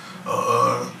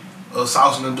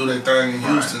Sauce and them do their thing in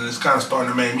Houston. It's kind of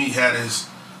starting to make me have this,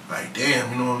 like,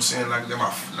 damn, you know what I'm saying? Like,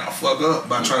 I fuck up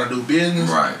by trying to do business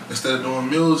instead of doing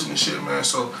music and shit, man.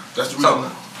 So that's the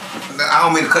reason. I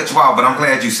don't mean to cut you off, but I'm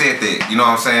glad you said that. You know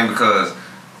what I'm saying? Because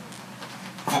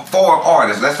for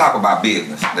artists, let's talk about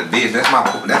business. The business,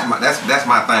 that's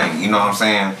my thing. You know what I'm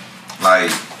saying?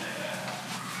 Like,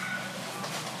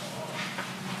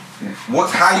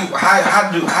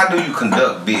 how do you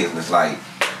conduct business, like,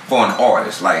 for an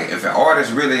artist? Like, if an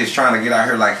artist really is trying to get out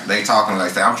here, like they talking,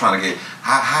 like say, I'm trying to get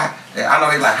I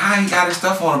know they like, how he got his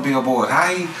stuff on the billboard?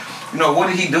 How he, what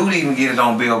did he do to even get it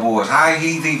on billboards? How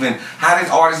does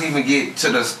artists even get to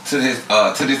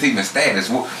this even status?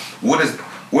 What is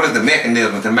the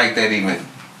mechanism to make that even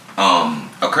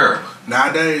occur?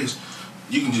 Nowadays,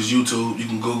 you can just YouTube, you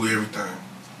can Google everything.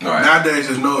 Right. Nowadays,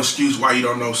 there's no excuse why you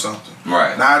don't know something.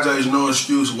 Right. Nowadays, no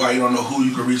excuse why you don't know who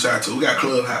you can reach out to. We got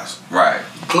Clubhouse. Right.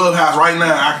 Clubhouse right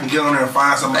now, I can get on there and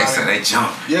find somebody. They say they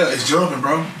jump. Yeah, it's jumping,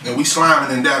 bro. And we sliming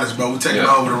in Dallas, bro. We taking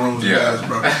over the rooms in Dallas,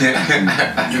 bro.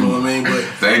 You know what I mean? But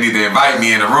they need to invite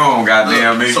me in the room,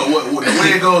 goddamn me. So the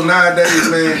way it goes nowadays,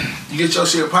 man, you get your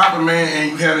shit popping, man, and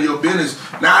you handle your business.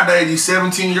 Nowadays, these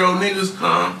 17-year-old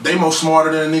niggas, they more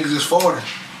smarter than the niggas that's 40.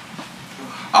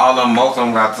 All of them, most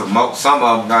of them some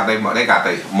of them got they got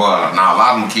now a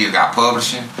lot of them kids got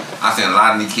publishing. I said a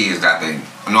lot of these kids got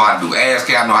know how to do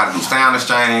ASCAP, know how to do sound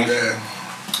exchange. Yeah.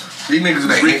 These niggas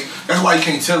is rich. That's why you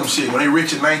can't tell them shit. When they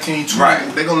rich at 19,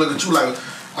 20, they gonna look at you like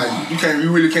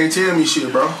you really can't tell me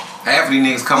shit, bro. Half of these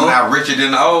niggas coming out richer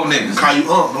than the old niggas. Call you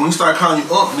When you start calling you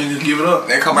niggas give it up.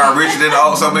 They come out richer than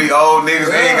some of these old niggas.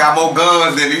 They ain't got more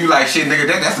guns than you. Like, shit, nigga,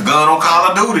 that's a gun on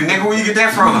Call of Duty, nigga. Where you get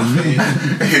that from?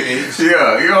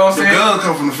 Yeah, you know what I'm saying? The gun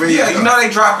come from the feds. Yeah, you know they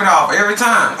drop it off every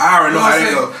time. I already know how they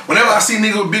go. Whenever I see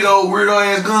niggas with big old weirdo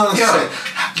ass guns, I say,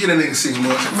 get a nigga 6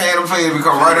 months. Man, them feds be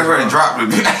come right up here and drop it.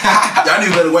 Y'all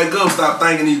need to better wake up, stop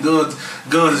thinking these guns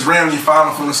is randomly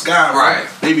falling from the sky, bro. Right.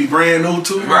 They be brand new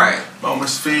too, bro. Right. Oh,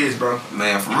 Mr. Feds, bro.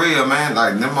 Man, for real, man.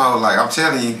 Like, them all, like, I'm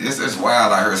telling you, it's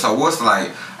wild out here. So what's like,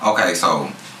 okay,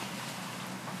 so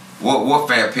what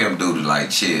Fat Pimp do to, like,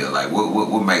 chill? Like,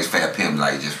 what makes Fat Pimp,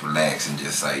 like, just relax and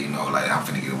just say, like, I'm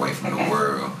finna get away from the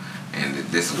world and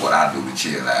this is what I do to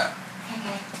chill out?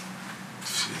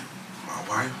 Shit, my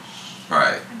wife.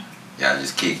 Right. Y'all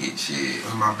just kick it, shit.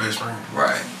 That's my best friend.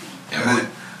 Right.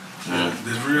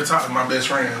 This real talk, my best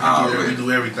friend. We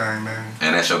do everything, man.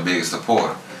 And that's your biggest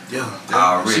supporter.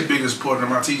 Yeah, she biggest supporter than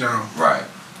my T-John. Right.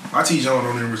 My T-John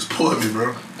don't even support me,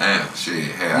 bro. Damn,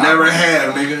 shit. Never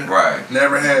have, nigga. Right.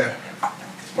 Never have.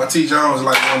 My T-John was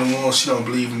like one of the ones, she don't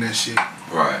believe in that shit.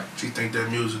 Right. She think that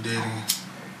music dead in.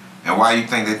 And why you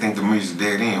think they think the music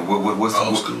dead in? What's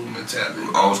old school mentality?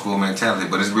 Old school mentality,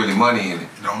 but it's really money in it.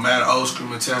 It don't matter. Old school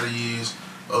mentality is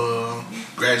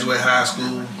graduate high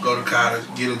school, go to college,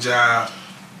 get a job,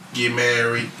 get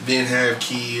married, then have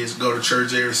kids, go to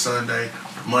church every Sunday,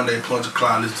 Monday punch a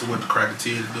clock, listen to what the cracker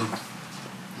tears do.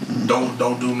 Don't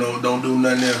do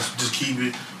nothing else. Just keep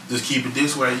it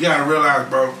this way. You gotta realize,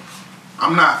 bro,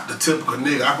 I'm not the typical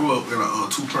nigga. I grew up in a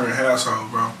two-parent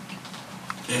household, bro.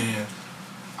 And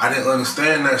I didn't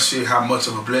understand that shit, how much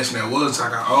of a blessing that was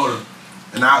until I got older.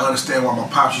 And I understand why my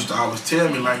pops used to always tell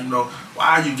me, like, you know,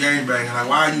 why are you gangbanging? Like,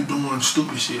 why are you doing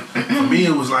stupid shit? For me,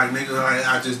 it was like, nigga,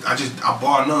 I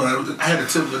bar none. I had the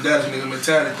typical daddy nigga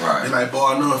mentality. Right. It's like,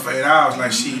 bar none for 8 hours.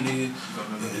 Like, shit,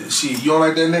 nigga, shit, you don't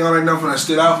like that nigga, I don't like nothing for that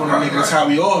stood out for that nigga. That's how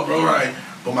we are, bro. Right. Like,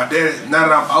 but my dad, now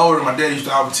that I'm older, my dad used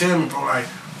to always tell me, bro, like,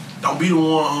 don't be the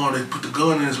one that put the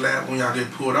gun in his lap when y'all get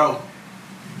pulled out.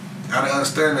 I didn't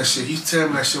understand that shit. He used to tell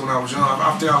me that shit when I was young.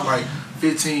 After I was like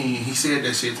 15, he said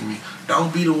that shit to me.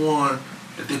 Don't be the one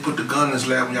that they put the gun in his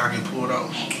lap when y'all get pulled out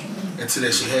until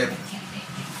that shit happens.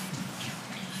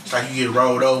 It's like you get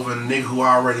rolled over and a nigga who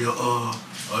already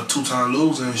a two-time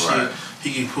loser and shit,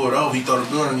 he get pulled over, he throw the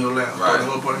gun in your lap, throw the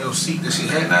hook on your seat, that shit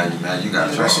happened. Now you got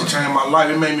to that shit changed my life.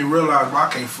 It made me realize, bro,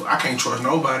 I can't trust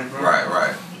nobody, bro.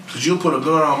 Right. Cause you put a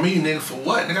gun on me, nigga, for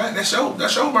what? Nigga, that's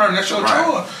your burn, that's your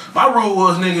charge. My rule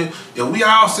was, nigga, if we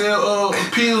all sell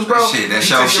pills, bro, shit, that's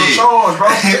your shit. Charge, bro.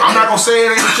 I'm not gonna say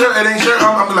it ain't sure.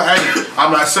 I'm like, hey,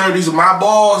 I'm like, sir, these are my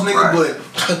balls, nigga, but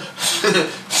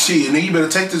shit, nigga, you better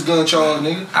take this gun charge,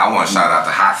 nigga. I want to shout out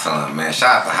to Hot Son, man.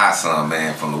 Shout out to Hot Son,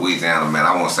 man, from Louisiana, man.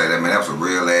 I want to say that, man, that was a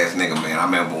real ass nigga, man. I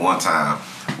remember one time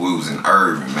we was in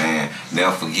Irving, man.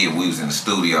 Never forget, we was in the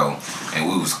studio and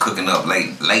we was cooking up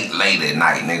late at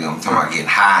night, nigga. I'm talking about getting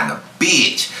high in the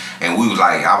bitch. And we was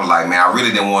like, I was like, man, I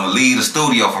really didn't want to leave the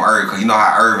studio from Irving, because you know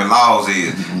how Irving Laws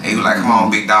is. And he was like, come on,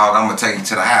 big dog, I'm gonna take you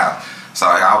to the house. So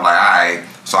I was like, all right.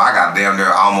 So I got down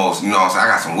there almost, you know what I'm saying, I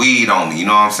got some weed on me, you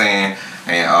know what I'm saying?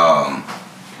 And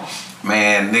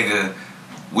man, nigga,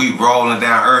 we rolling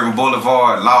down Irving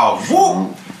Boulevard, Laws,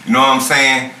 whoop, you know what I'm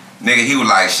saying? Nigga, he was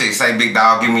like, shit, say, big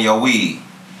dog, give me your weed.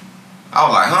 I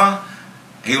was like, huh?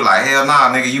 He was like, hell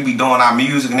nah, nigga, you be doing our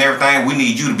music and everything. We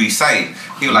need you to be safe.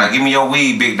 He was like, give me your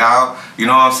weed, big dog. You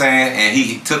know what I'm saying? And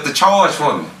he took the charge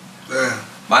for me. Yeah.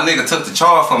 My nigga took the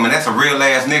charge for me. That's a real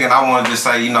ass nigga. And I want to just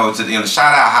say, you know,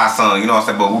 shout out Hot Son. You know what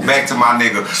I'm saying? But we're back to my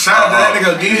nigga. Shout out to that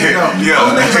nigga again,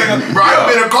 though. Bro,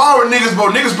 I've been in a car with niggas, bro.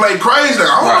 Niggas play crazy.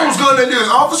 Like, I don't know what's going on. That nigga's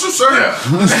officer, sir. Yeah.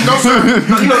 No, sir.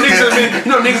 You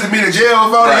know, niggas have been in jail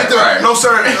about it. No,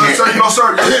 sir. No,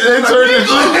 sir. They turned it.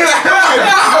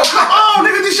 Come on,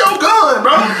 nigga. This your gun,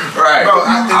 bro. Right. Bro,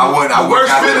 the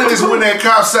worst feeling is when that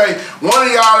cop say, one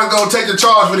of y'all is going to take the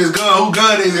charge for this gun. Who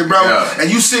gun is it, bro? Yeah.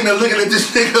 And you sitting there looking at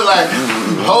this nigga like,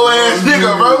 whole ass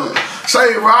nigga, bro.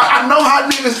 Say, bro, I know how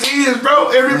niggas is, bro.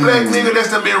 Every black nigga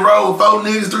that's done been rolled, 4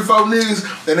 niggas,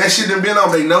 and that shit done been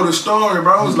on, they know the story,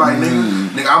 bro. It's like,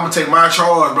 nigga, I'm gonna take my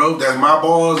charge, bro. That's my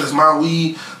balls, that's my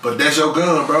weed, but that's your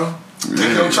gun, bro.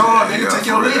 Take your charge, nigga. Take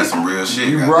your lick. That's some real shit.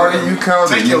 You brought it, you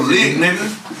counted. Take your lick,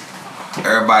 nigga.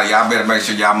 Everybody, y'all better make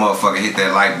sure y'all motherfucker hit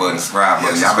that like button, subscribe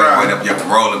button. Y'all better wait up your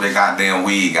roll up that goddamn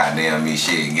weed, goddamn me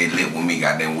shit, and get lit with me,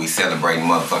 goddamn we celebrating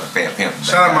motherfucking Fat Pimp.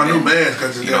 Shout out my new mask,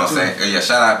 cause you know what I'm saying? Yeah,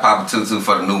 shout out Papa Tutu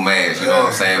for the new mask, you know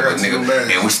what I'm saying? But nigga,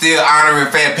 and we still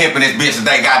honoring Fat Pimp in this bitch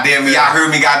today, goddamn me. Y'all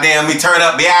heard me, goddamn me, turn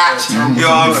up, biatch. You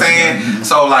know what I'm saying?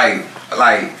 So like,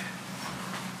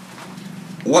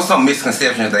 what's some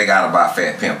misconceptions they got about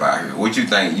Fat Pimp out here? What you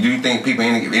think? Do you think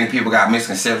any people got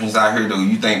misconceptions out here? Do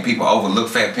you think people overlook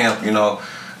Fat Pimp, you know?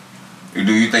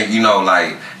 Do you think, you know,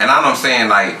 like, and I know I'm saying,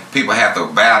 like, people have to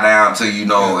bow down to, you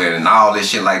know, and all this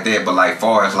shit like that, but, like,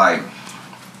 far as, like,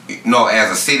 you know, as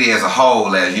a city as a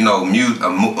whole, as, you know,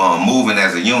 moving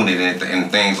as a unit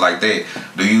and things like that,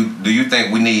 do you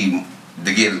think we need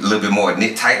to get a little bit more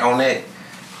knit tight on that?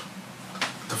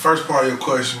 The first part of your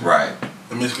question. Right.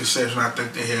 The misconception I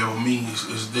think they have with me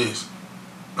is this.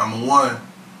 Number one,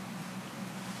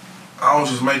 I don't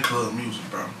just make club music,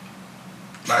 bro.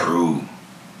 Like, true.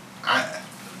 I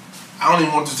don't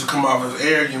even want this to come off as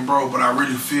arrogant, bro, but I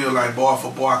really feel like bar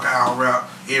for bar I can out-rap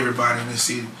everybody in this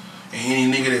city. And any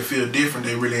nigga that feel different,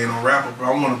 they really ain't no rapper,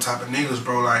 bro. I'm one of the type of niggas,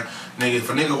 bro. Like, nigga, if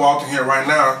a nigga walked in here right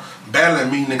now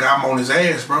battling me, nigga, I'm on his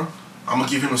ass, bro. I'm gonna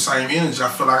give him the same energy. I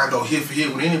feel like I go hit for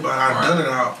hit with anybody. I've done it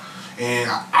all. And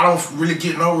I don't really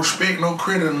get no respect, no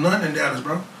credit, or nothing in Dallas,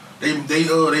 bro. They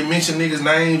mention niggas'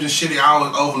 names and shit. They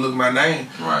always overlook my name,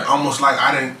 right? Almost like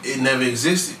it never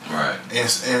existed, right?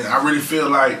 And I really feel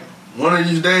like one of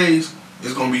these days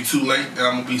it's gonna be too late, and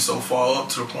I'm gonna be so far up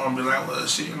to the point and be like, well,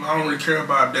 shit, I don't really care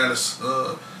about Dallas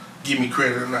give me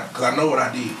credit or not, because I know what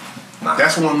I did. Nah.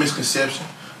 That's one misconception.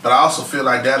 But I also feel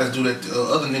like Dallas do that to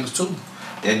other niggas too.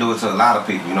 They do it to a lot of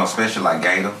people, you know, especially like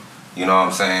Gator. You know what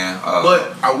I'm saying?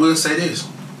 But I will say this.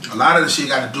 A lot of the shit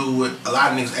got to do with a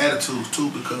lot of niggas' attitudes too,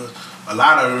 because a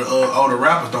lot of the older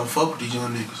rappers don't fuck with these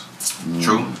young niggas.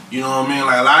 True. You know what I mean?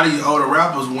 Like a lot of these older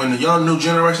rappers, when the young new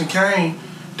generation came,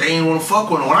 they didn't want to fuck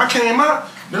with them. When I came out,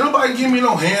 nobody give me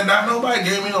no handout, nobody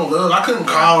gave me no love. I couldn't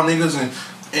call niggas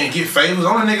and get favors.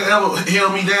 Only nigga ever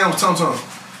held me down was Tum Tum.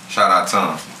 Shout out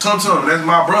Tum. Tum, that's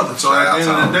my brother. So at the end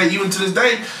of the day, even to this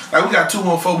day, like we got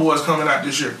 214 boys coming out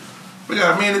this year. We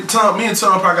got me and Tum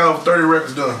probably got over 30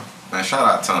 records done. Man, shout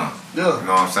out Tum. Yeah. You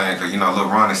know what I'm saying? Because, you know, Lil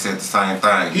Ronnie said the same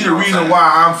thing. He the reason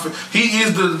why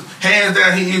hands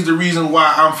down, he is the reason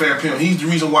why I'm Fat Pimp. He's the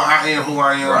reason why I am who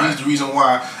I am. Right. He's the reason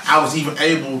why I was even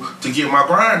able to get my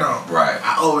grind on. Right.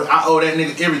 I owe that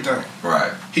nigga everything.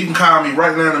 Right. He can call me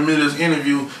right now in the middle of this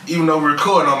interview, even though we're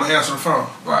recording, I'm going to answer the phone.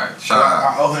 Right. Shout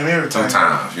out. I owe him everything. 2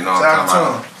 times. You know what I'm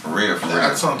talking about? For real, for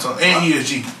real. Shout out to Tum. And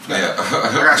ESG. Yeah.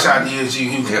 I got shot at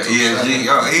ESG. ESG.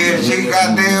 ESG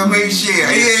goddamn me shit.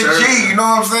 ESG, you know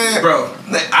what I'm saying? Bro,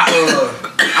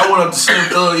 I went up to Slim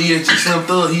Thug, ESG Slim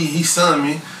Thug, he sunned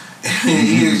me. And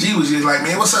ESG was just like,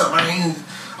 man, what's up, man?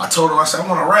 I told him, I said, I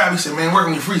want to rap. He said, man, work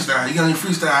on your freestyle. You got your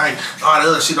freestyle, all the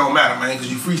other shit don't matter, man,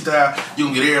 because you freestyle, you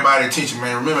can get everybody attention,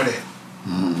 man. Remember that.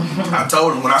 I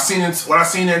told him when I seen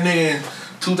that nigga in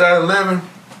 2011,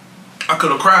 I could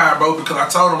have cried, bro, because I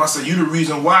told him, I said, you the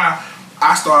reason why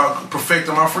I started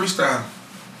perfecting my freestyle.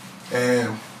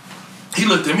 And he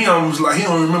looked at me and was like, he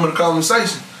don't remember the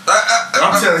conversation.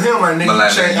 I'm telling him, like, nigga,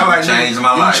 you changed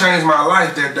my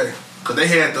life that day. Because they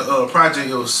had the project,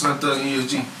 it was Slim Thug and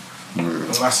ESG.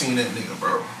 When I seen that nigga,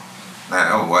 bro.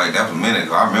 Oh, wait, that was a minute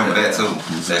ago. I remember that too.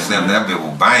 That bitch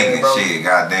was banging shit,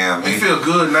 goddamn. It feel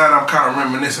good now that I'm kind of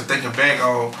reminiscing, thinking back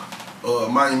on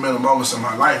monumental moments in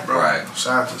my life, bro. Right.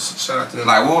 Shout out to them.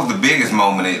 Like, what was the biggest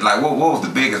moment? What was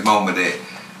the biggest moment that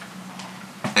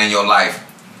in your life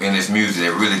in this music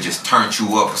that really just turned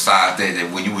you up? Besides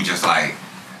that when you were just like,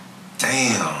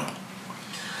 damn,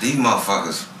 these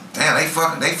motherfuckers, damn,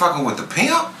 they fucking with the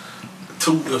pimp.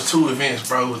 It was 2 events,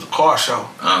 bro. It was the car show.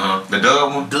 The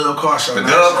Dub one? Dub car show. The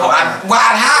Dub car.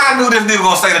 How I knew this nigga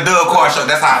gonna say the Dub car show?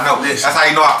 That's how I know. That's how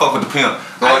you know I fuck with the pimp.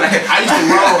 I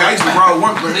used to roll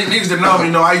work, but niggas that know me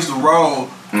know I used to roll.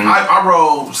 I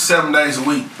rolled 7 days a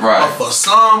week. Right. But for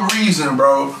some reason,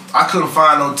 bro, I couldn't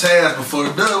find no task before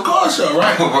the Dub car show,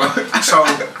 right? So,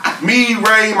 me,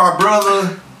 Ray, my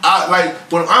brother,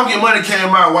 when I'm Getting Money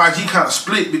came out, YG kind of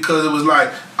split because it was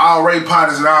like all Ray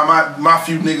Potters and all my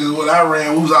few niggas what I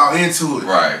ran, we was all into it.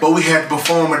 Right. But we had to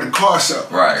perform at the car show.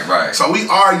 Right. So we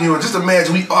arguing, just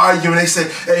imagine we arguing, they say,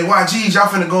 hey, YGs, y'all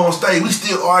finna go on stage. We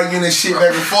still arguing this shit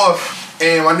back and forth.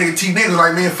 And my nigga T Nigga was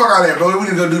like, man, fuck all that, bro. We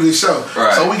need to go do this show.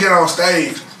 Right. So we get on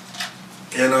stage.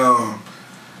 And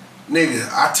nigga,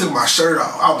 I took my shirt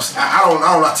off.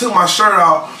 I took my shirt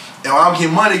off. And when I'm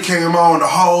Getting Money came on, the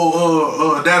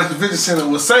whole Dallas Convention Center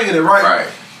was singing it, right? Right.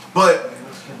 But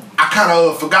I kind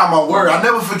of forgot my word. I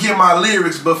never forget my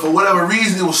lyrics, but for whatever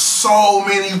reason, it was so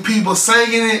many people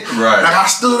singing it. Right. Like I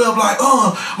stood up like,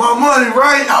 my money,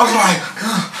 right? I was like,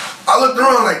 I looked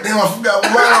around like, damn, I forgot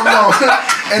what line I'm on.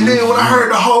 And then when I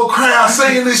heard the whole crowd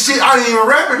singing this shit, I didn't even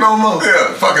rap it no more.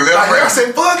 Yeah, fucking left. Like, I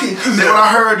said, fuck it. Then when I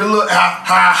heard the little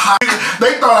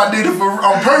they thought I did it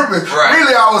on purpose. Right.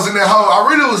 Really, I was in that hole. I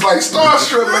really was like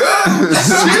starstruck. Like,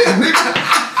 shit, nigga.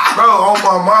 Bro, on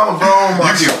my mama, bro, on my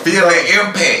You can feel the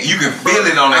impact. You can feel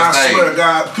it on that stage. I swear to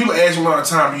God, people ask me all the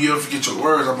time, do you ever forget your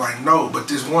words? I'm like, no, but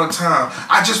this one time,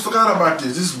 I just forgot about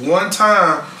this. This one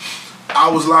time, I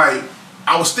was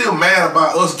still mad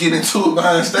about us getting into it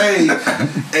behind stage.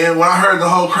 And when I heard the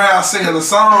whole crowd singing the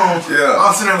song, I was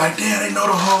sitting there like, damn, they know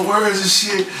the whole words and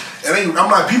shit. And I'm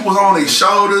like, people was on their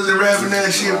shoulders and rapping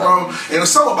that shit, bro. And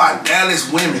it's something about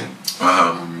Dallas women.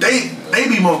 They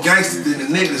be more gangster than the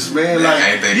niggas, man.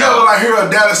 Like, you ever like hear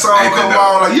a Dallas song come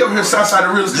on? Like, you ever hear Southside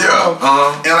the Realest come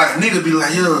on? And like niggas be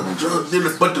like,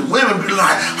 but the women be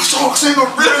like, so single,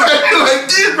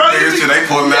 like this, bro. They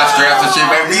pulling out straps and shit,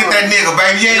 baby. Get that nigga,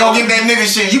 baby. You ain't gonna get that nigga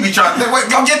shit. You be trying to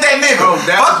go get that nigga.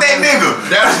 Fuck that nigga.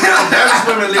 Dallas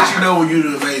women let you know when you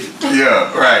done made it.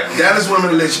 Yeah, right. Dallas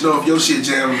women let you know if your shit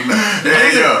jamming or not.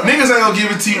 Niggas ain't gonna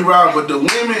give it to you, Rob, but the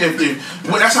women, if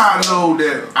that's how I know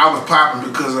that I was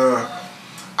popping, because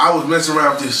I was messing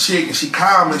around with this chick and she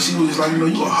called me and she was just like, you know,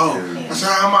 you a hoe. I said,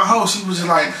 how am I a hoe? She was just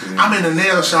like, I'm in the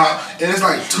nail shop and it's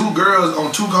like 2 girls on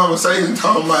 2 conversations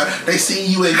talking about they seen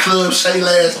you at Club Shay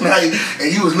last night and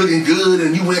you was looking good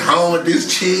and you went home with this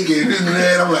chick and this and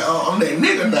that. I'm like, oh, I'm that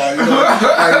nigga now, you know?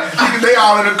 Like, they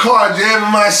all in the car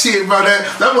jamming my shit, bro.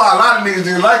 That's why a lot of niggas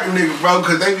didn't like a nigga, bro,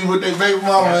 because they be with their baby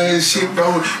mama and shit,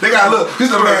 bro. They got, look,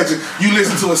 just imagine, you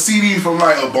listen to a CD from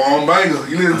like a Bomb Banger.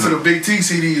 You listen to the Big T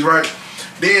CDs, right?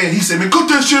 Then he said, man, cut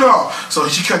that shit off. So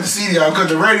she cut the CD off, cut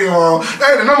the radio on.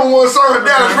 Hey, the #1 song in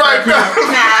Dallas right now.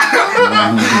 Yeah.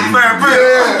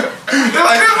 They're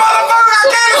like, this motherfucker, I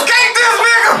can't escape this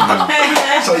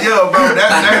nigga. So yeah, bro,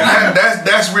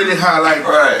 that's really how like,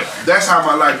 right. That's how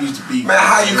my life used to be. Man,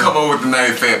 how you come up with the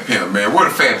name Fat Pimp, man? Where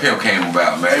the Fat Pimp came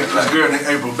about, man? This girl named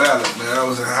April Ballard, man. I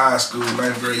was in high school,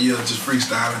 9th grade year, just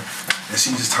freestyling. And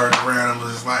she just turned around and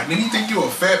was like, nigga, you think you a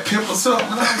fat pimp or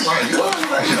something? And I was like, what?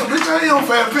 Like, yo, bitch, I ain't no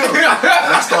fat pimp. And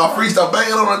I started freestyle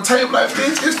banging on the table like,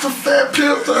 bitch, it's the Fat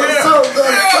Pimp.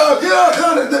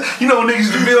 You know when niggas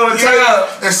used to be on the table.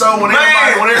 And so when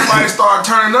everybody started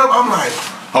turning up, I'm like,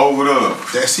 hold up.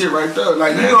 That's it right there.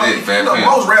 Like, you know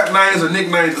most rap names or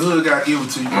nicknames the hood got given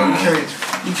to you.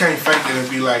 You can't fake it and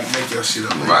be like, make your shit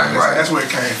up. Right. That's where it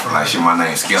came from. Like, shit, my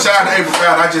name's Skip. Shout out to April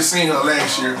Ballard. I just seen her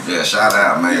last year. Yeah, shout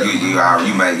out, man. Yeah.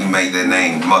 You made that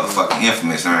name motherfucking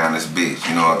infamous around this bitch.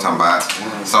 You know what I'm talking about?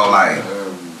 So, like,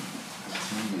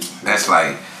 that's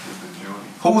like,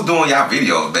 who was doing y'all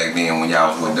videos back then when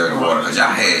y'all was with Dirty Water? Because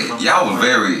y'all was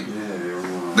very...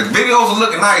 The videos were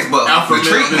looking nice, but the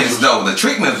treatments though, the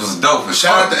treatments was dope.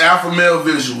 Shout out to Alpha Male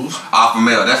Visuals. Alpha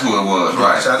Male, that's who it was,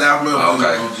 right? Shout out to Alpha Male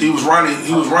Visuals. He was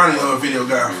running a video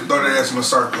guy. Throw that ass in a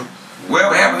circle.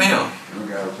 What happened to him?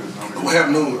 What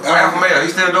happened to him? Alpha Male,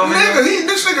 he still doing videos?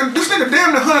 This nigga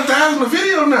damn near 100,000 a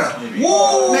video now.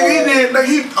 Woo! Nigga, he did like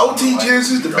OT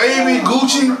Genesis, The Baby,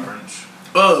 Gucci.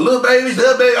 Lil Baby,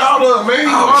 Dub Baby, all of them, man.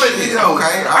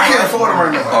 Okay. I can't afford him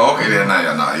right now. Oh, okay, then now,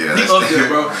 yeah. He up there,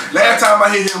 bro. Last time I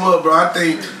hit him up, bro, I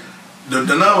think the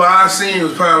number I seen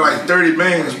was probably like 30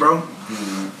 bands, bro.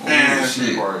 And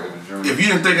shit. If you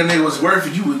didn't think a nigga was worth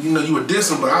it, you would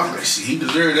diss him, but I was like, shit, he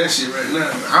deserved that shit right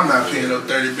now. I'm not paying up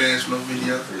 30 bands for no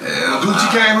video. When Gucci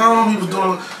came home, he was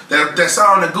doing that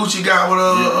song that Gucci got with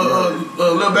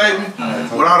Lil Baby,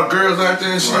 with all the girls out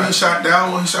there and shit. Right. He shot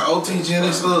that one, he shot OT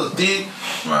Genesis, Dick,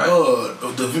 right.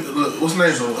 What's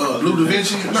his name? Blue Da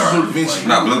Vinci? Not Blue Da Vinci.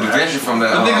 Not Blue Da Vinci from the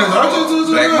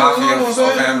Black Mafia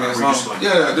family or something?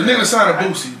 Yeah, the nigga signed a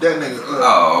Boosie, that nigga.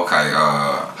 Oh, okay.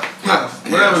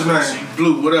 Whatever his name,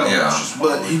 Blue, whatever. Yeah.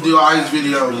 But he do all his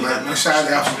videos, like, man, shout out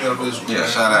to Alpha Male Visuals. Yeah,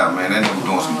 shout out, man. That nigga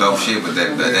doing some dope shit, but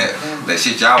that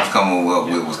shit y'all was coming up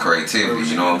with was creativity,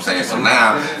 you know what I'm saying? So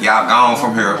now, y'all gone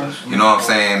from here, you know what I'm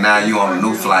saying? Now you on a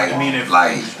new flight,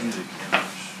 like,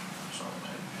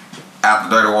 after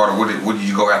Dirty Water, what did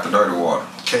you go after Dirty Water?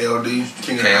 KOD,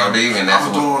 King of KOD, and that's I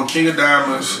was doing King of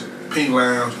Diamonds, Pink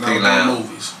Lounge, and I was doing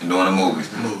movies. And doing the movies.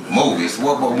 Movies.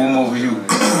 What movie you?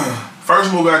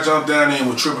 First movie I jumped down in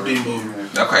was Triple D movie.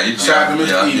 Okay, you shout out to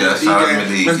Mr. E. Shout out to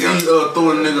Mr. E. Mr. E threw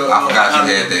a nigga. I forgot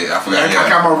you had that. I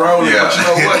got my role in, but you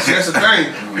know what? See, that's the thing.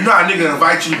 You know how a nigga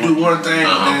invite you to do one thing,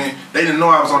 and they didn't know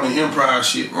I was on the improv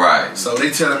shit. Right. So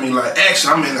they telling me like, action,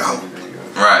 I'm in the hole.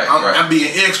 Right. I'm being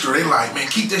extra. They like, man,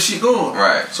 keep that shit going.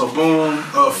 Right. So boom,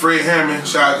 Fred Hammond,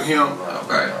 shout out to him.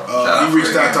 Okay. He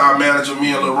reached out to our manager,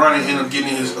 me and Lil Ronnie, ended up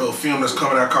getting his film that's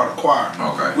coming out called The Choir.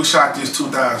 Okay. We shot this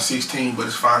 2016, but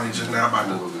it's finally just now about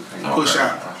to push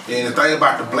out. And the thing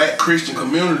about the black Christian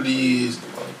community is,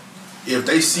 if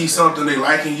they see something they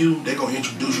liking you, they gonna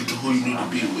introduce you to who you need to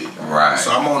be with. Right.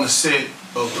 So I'm on the set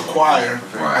of The Choir.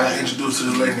 Right. I got introduced to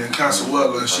this lady named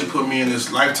Consuela, and she put me in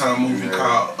this Lifetime movie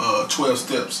called 12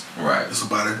 Steps. Right. It's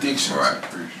about addiction. Right.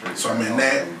 So I'm in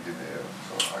that.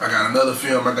 I got another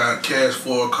film I got cash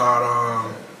for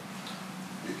called,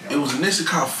 it was initially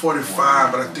called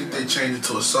 45, but I think they changed it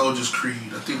to A Soldier's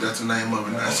Creed. I think that's the name of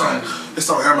it now. It's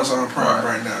on Amazon Prime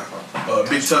right now.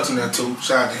 Big Tux in there too.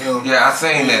 Shout out to him. Yeah, I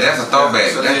seen that. That's a throwback.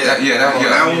 So that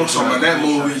one. So that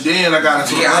movie. Then I got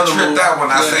into another movie. I tripped out when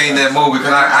I seen that movie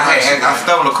because I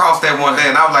stumbled across that one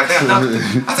day and I was like, damn.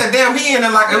 I said, damn, he in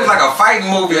it like it was like a fighting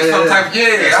movie or some type.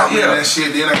 That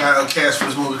shit. Then I got a cast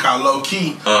for this movie called Low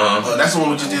Key. That's the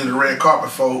one we just did the red carpet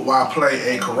for, while I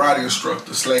play a karate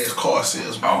instructor / car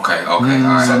salesman. Okay, all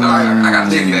right. So I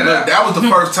got to check that out. That was the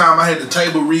first time I had the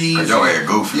table reads. Your head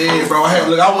goofy. Yeah, bro.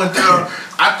 I went there.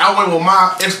 I went with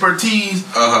my expertise,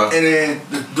 and then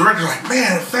the director's like,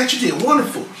 man, Fat, you did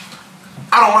wonderful.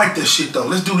 I don't like this shit though.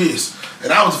 Let's do this.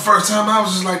 And that was the first time I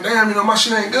was just like, damn, my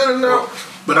shit ain't good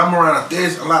enough. But I'm around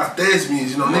a lot of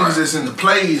thespians, you know, niggas that's in the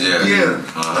plays and theater.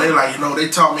 They like, you know, they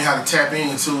taught me how to tap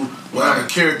into whatever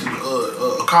character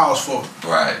calls for.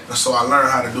 Right. And so I learned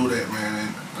how to do that, man.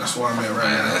 And that's where I'm at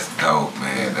right now. That's dope,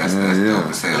 man. That's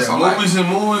dope as hell. So movies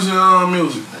and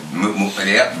music.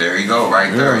 Yep, there you go,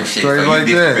 right there and shit. So like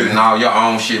you distributing all your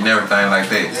own shit and everything like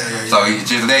that. So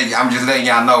I'm just letting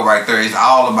y'all know right there. It's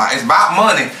about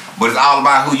money. But it's all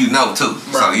about who you know too.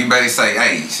 Right. So you better say,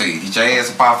 hey, get your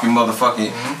ass up off your motherfucking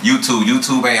YouTube.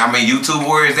 YouTube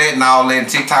where is that and all that, and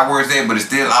TikTok where is that, but it's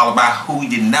still all about who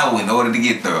you know in order to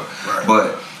get there. Right.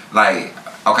 But like,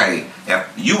 okay,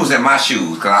 if you was in my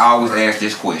shoes, cause I always ask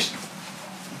this question.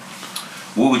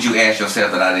 What would you ask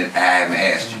yourself that I haven't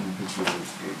asked you?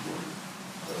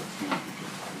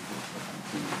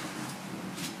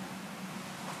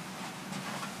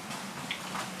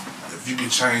 If you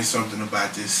could change something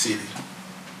about this city,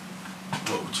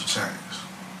 what would you change?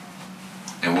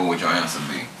 And what would your answer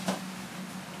be?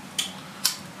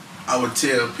 I would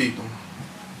tell people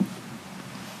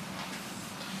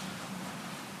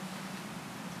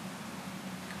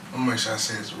I'm gonna make sure I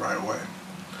say it the right way.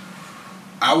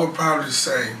 I would probably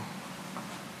say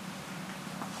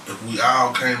if we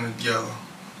all came together,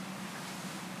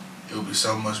 it would be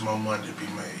so much more money to be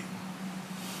made.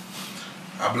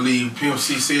 I believe Pimp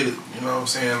C said it, you know what I'm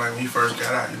saying, like when he first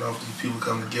got out, you know, if these people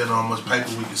come together on much paper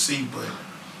we can see, but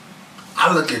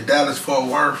I look at Dallas-Fort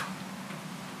Worth,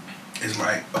 it's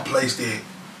like a place that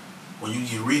when you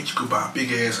get rich, you could buy a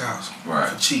big ass house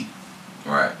for cheap.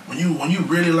 Right. When you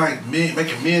really like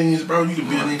making millions, bro, you can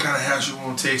build any kind of house you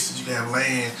want in Texas, you can have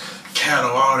land, cattle,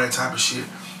 all that type of shit.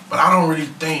 But I don't really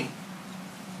think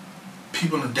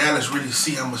people in Dallas really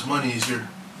see how much money is here.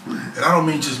 And I don't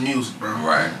mean just music, bro.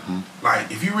 Right.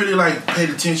 Like, if you really, like, paid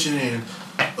attention in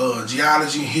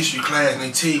geology and history class and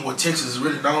they tell you what Texas is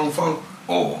really known for.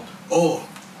 Or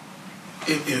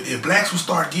if blacks would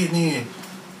start getting in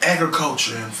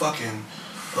agriculture and fucking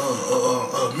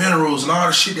minerals and all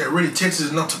the shit that really Texas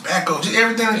is known, tobacco, just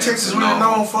everything that Texas is really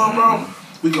known for, bro,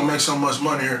 we can make so much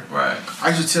money here. Right. I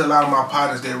used to tell a lot of my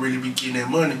partners that really be getting that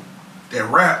money, that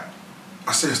rap,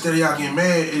 I said, instead of y'all getting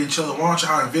mad at each other, why don't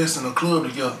y'all invest in a club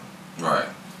together? Right.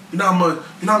 You know how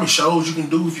many shows you can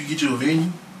do if you get you a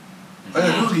venue? All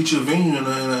you do is get you a venue and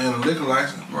a liquor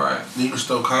license. Right. Then you can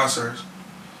still concerts.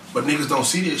 But niggas don't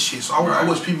see that shit. So I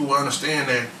wish people would understand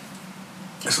that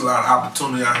there's a lot of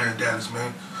opportunity out here in Dallas,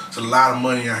 man. There's a lot of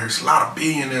money out here. There's a lot of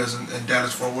billionaires in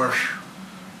Dallas-Fort Worth.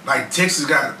 Like, Texas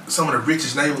got some of the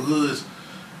richest neighborhoods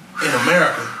in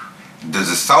America. The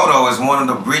DeSoto is one of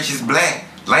the richest black.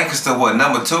 Lancaster, what,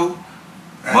 number 2?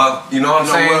 Well, you know what I'm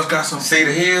saying? Who else got some?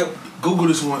 Cedar Hill. Google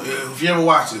this one. If you ever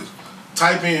watch this,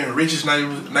 type in richest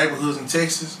neighborhoods in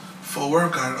Texas. Fort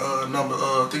Worth got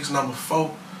I think it's number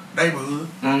 4 neighborhood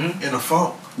in the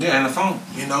phone. Yeah, in the phone.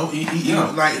 You know,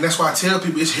 like that's why I tell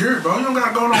people it's here, bro. You don't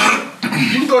gotta go nowhere.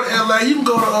 You can go to LA, you can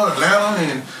go to Atlanta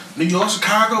and New York,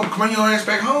 Chicago, bring your ass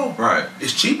back home. Right.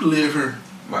 It's cheap to live here.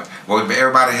 Right. Well,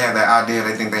 everybody have that idea.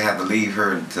 They think they have to leave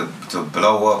her to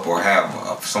blow up or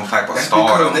have some type of stardom.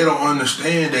 That's because they don't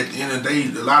understand that at the end of the day,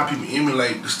 a lot of people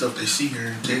emulate the stuff they see here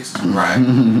in Texas. Right.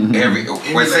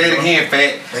 Wait, say it again,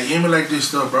 Fat. They emulate this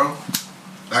stuff, bro.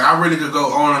 Like, I really could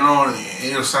go on and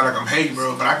it'll sound like I'm hating,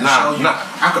 bro, but I can show you.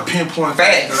 I could pinpoint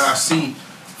things that I see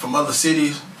from other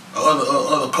cities, or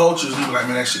other cultures. You be like,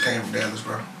 man, that shit came from Dallas,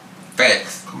 bro.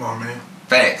 Facts. Come on, man.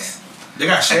 Facts. They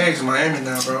got shags in Miami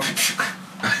now, bro.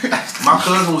 My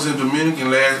cousin was in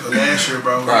Dominican last year,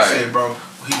 bro. He said, bro,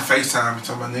 he FaceTime me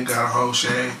talking about nigga got a whole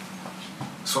shag.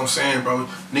 That's what I'm saying, bro.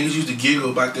 Niggas used to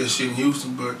giggle about that shit in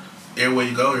Houston, but everywhere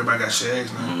you go, everybody got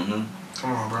shags now.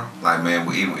 Come on, bro. Like, man,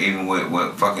 even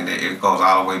with fucking that, it goes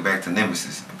all the way back to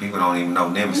Nemesis. People don't even know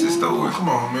Nemesis story. Come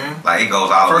on, man. Like, it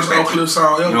goes all the way back. First Oak Cliff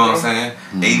song ever, you know what I'm saying?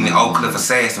 Even Oak Cliff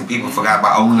Assassin, people forgot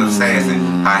about Oak Cliff Assassin.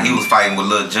 How he was fighting with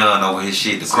Lil Jon over his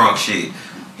shit, the crunk shit.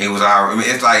 He was our,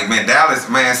 it's like, man, Dallas,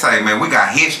 man, we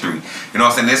got history. You know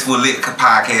what I'm saying? This is what Lit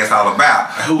podcast all about.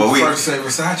 Who was first to say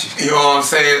Versace? You know what I'm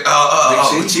saying?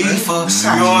 Big Chief.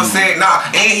 You know what I'm saying? Nah,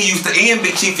 and he used to, and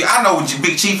Big Chief, I know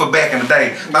Big Chief back in the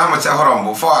day, but I'm gonna tell, hold on,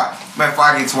 before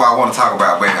I get to what I want to talk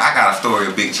about, baby, I got a story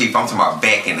of Big Chief. I'm talking about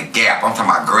back in the Gap. I'm talking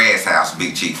about Grass House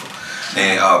Big Chief.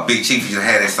 And Big Chief used to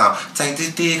have that song, take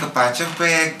this dick about your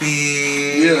back,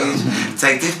 bitch. Yeah.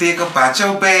 Take this dick about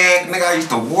your back. Nigga, I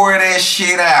used to wear that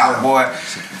shit out, boy.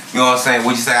 You know what I'm saying?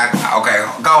 What you say? Okay,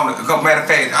 go. Matter of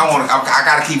fact, I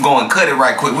gotta keep going. Cut it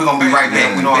right quick. We're gonna be right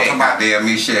back. You know what I'm talking about? There,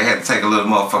 me shit. I had to take a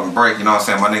little motherfucking break. You know what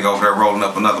I'm saying? My nigga over there rolling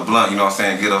up another blunt. You know what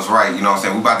I'm saying? Get us right. You know what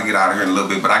I'm saying? We about to get out of here in a little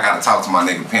bit, but I gotta talk to my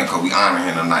nigga Pimp because we honor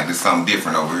him tonight. There's something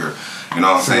different over here. You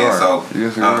know what I'm saying? So,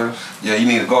 yeah, you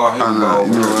need to go out here. You know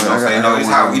what I'm saying?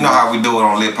 You know how we do it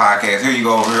on Lit Podcast. Here you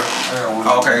go over here.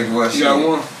 Okay, well, shit. You got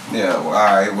one? Yeah, well,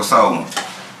 all right. Well, so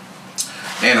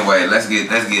anyway, let's get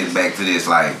back to this.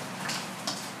 Like,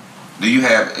 do you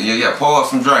have pour up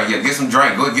some drink? Yeah, get some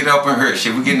drink. Go get up in here.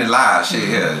 Shit, we getting it live. Shit,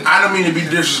 yeah. I don't mean to be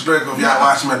disrespectful if y'all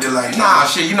watch me. They're like, nah,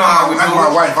 shit. You know how we do it. That's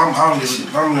my wife. I'm hungry.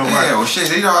 Yeah, well,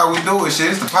 shit. You know how we do it.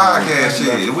 Shit, it's the podcast.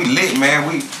 Shit, we lit,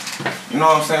 man. You know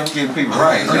what I'm saying? We getting people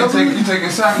right. You taking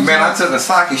sake? Man, I took a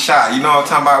sake shot. You know what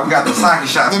I'm talking about? We got the sake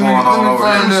shots going on over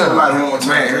there.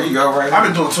 Man, here you go, right? I've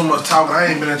been doing too much talking. I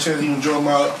ain't been a chance to even enjoy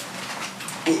my.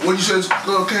 What you said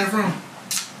came from?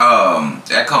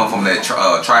 That come from that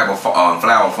tribal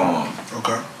flower farm.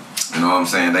 Okay. You know what I'm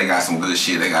saying? They got some good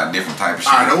shit. They got different type of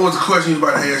shit. Alright, what was the question you was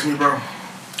about to ask me, bro?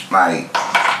 Like,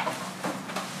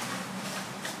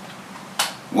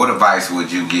 what advice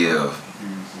would you give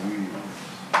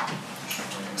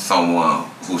someone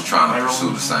who's trying to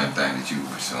pursue the same thing that you were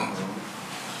pursuing?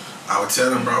 I would tell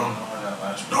them, bro,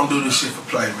 don't do this shit for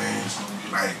play, man.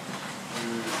 Like,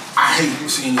 I hate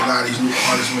seeing a lot of these new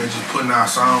artists, man, just putting out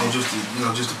songs just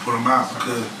to put them out,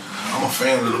 because I'm a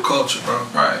fan of the culture, bro.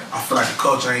 Right. I feel like the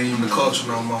culture ain't even the culture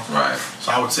no more. Right.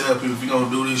 So I would tell people, if you're gonna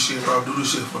do this shit, bro, do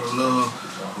this shit for the love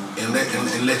and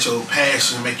let your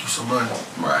passion make you some money.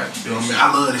 Right. You know what I mean? I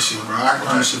love this shit, bro. I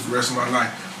can do this shit for the rest of my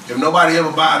life. If nobody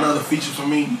ever buy another feature from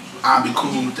me, I'll be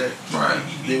cool with that. Right.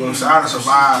 You know what I'm saying? I done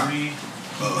survived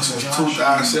since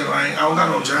 2007. I don't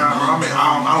got no job, bro.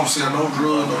 I don't sell no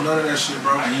drugs, no none of that shit,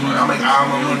 bro. I make all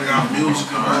my money off music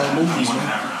and movies,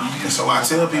 man. And so I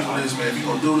tell people this, man. If you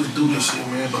gonna do this shit,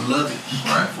 man, but love it.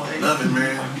 Right. Love it,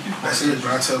 man. That's it,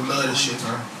 bro. I tell them love this shit,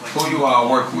 man. Who you all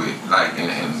work with, like in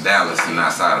Dallas and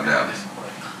outside of Dallas?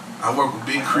 I work with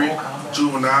Big Creek,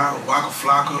 Juvenile, Waka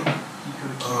Flocka.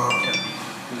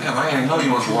 Damn, I didn't know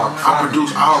you was Waka Flocka. I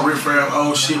produced all Riff Raff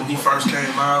old shit when he first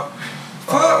came out.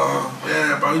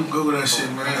 Yeah, bro, you can Google that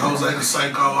shit, man. Jose the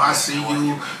Psycho, I See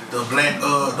You, the black,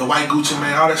 the white Gucci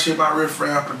man, all that shit by Riff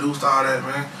Raff, produced all that,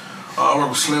 man. I work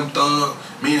with Slim Thug.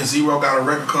 Me and Zero got a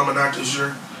record coming out this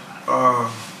year.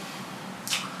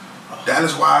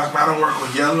 Dallas Wise, man, I done work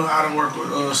with Yellow. I done work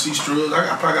with C Struggs.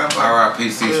 I probably got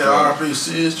R.I.P. C Struggs. Yeah, R.I.P.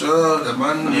 C Struggs. That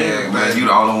money. Yeah, man, you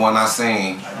the only one I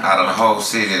seen out of the whole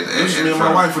city. Usually me and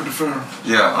my wife with the film.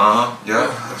 Yeah, yeah.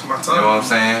 That's my time. You know what I'm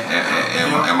saying?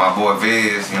 And my boy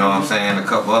Viz, you know what I'm saying? A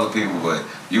couple other people, but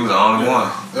you was the only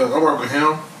one. Yeah, I work with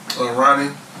him,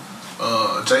 Ronnie,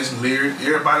 Jason Leary.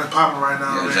 Everybody's popping right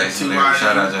now. Yeah, Jason Leary.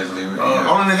 Shout out Jason Leary.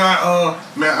 Only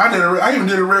nigga, man, I even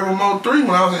did a record with Mo 3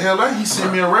 when I was in LA. He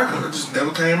sent me a record. It just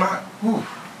never came out. Whew.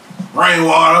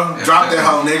 Rainwater, drop that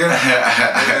hoe, nigga.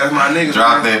 Yeah, that's my nigga.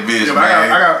 Drop that bitch,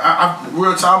 man. I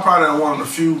real time, I'm probably one of the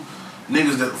few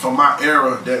niggas that from my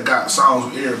era that got songs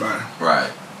with everybody.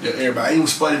 Right. Yeah, everybody. Even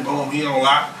Spuddy Boom, he on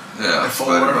lock. Yeah.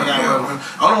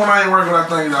 Only one I ain't working with, I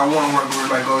think that I want to work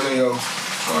with like Go Yayo.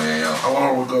 I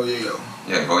want to work with Go Yayo.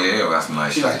 Yeah, Go Yayo got some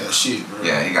nice shit. He like that shit, bro.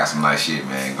 Yeah, he got some nice shit,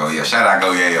 man. Go Yayo. Shout out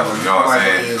Go Yayo. You know what I'm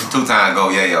saying? 2-time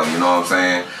Go Yayo. You know what I'm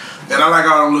saying? And I like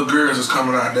all them little girls that's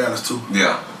coming out of Dallas too.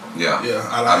 Yeah.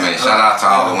 I mean, shout out to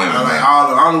all the women, man.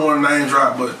 I don't want to name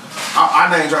drop, but I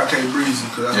name drop K Breezy.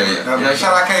 Yeah,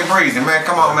 shout out K Breezy, man.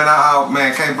 Come on,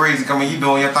 man. K Breezy, come on, you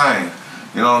doing your thing.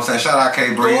 You know what I'm saying? Shout out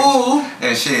K Breezy.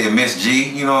 And shit, Miss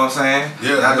G, you know what I'm saying?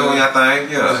 Yeah. Y'all doing your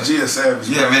thing? Yeah. Miss G is savage.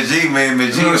 Yeah, Miss G, man.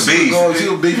 Miss G is beast. She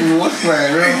was beating me what's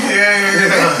playing, man.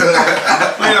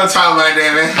 Yeah. We don't talk about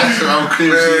that, man. That's what I'm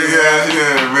clear.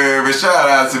 Yeah, man. But shout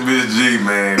out to Miss G,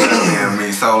 man. Damn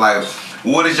me. So, like,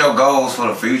 what is your goals for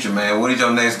the future, man? What is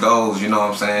your next goals, you know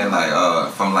what I'm saying?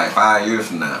 Like, from like 5 years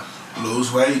from now?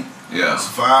 Lose weight. Yeah.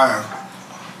 Survive.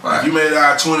 Right. If you made it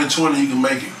out 2020, you can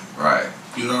make it. Right.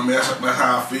 You know what I mean? That's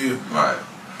how I feel. Right.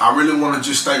 I really want to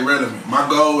just stay relevant. My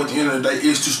goal at the end of the day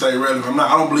is to stay relevant.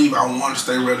 I don't believe I want to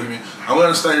stay relevant. I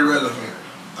want to stay relevant.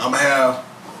 I'm going to have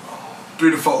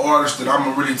 3 to 4 artists that I'm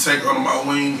going to really take under my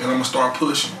wing and I'm going to start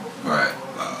pushing. Right.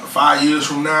 5 years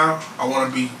from now, I want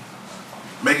to be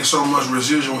making so much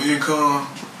residual income,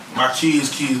 my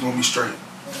kids' going to be straight.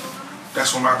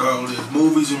 That's what my goal is.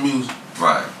 Movies and music.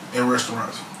 Right. And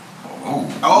restaurants.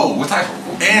 What type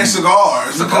of? And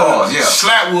cigars. Cigars, yeah.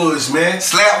 Slapwoods, man.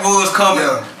 Slapwoods coming.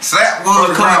 Yeah.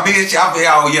 Slapwoods coming, bitch. Y'all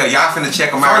finna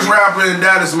check them out. First rapper in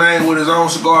Dallas, man, with his own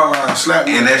cigar line.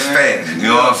 Slapwoods. And that's fat.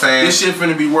 You know what I'm saying? This shit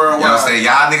finna be worldwide. You know what I'm saying?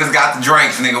 Y'all niggas got the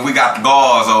drinks, nigga. We got the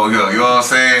gauze over here. You know what I'm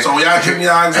saying? So y'all give me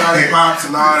y'all exotic pops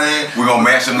and all that. We gonna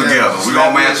mash them together. We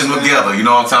gonna mash them together. You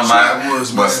know what I'm talking about?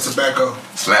 Slapwoods, man. Tobacco.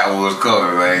 Slapwoods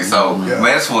coming, man. So, man,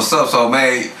 that's what's up. So,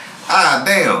 man,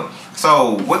 damn.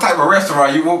 So, what type of restaurant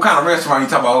what kind of restaurant you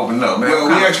talking about opening up, man? Well,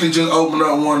 we actually just opened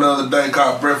up one the other day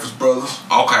called Breakfast Brothers.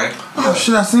 Okay. Oh,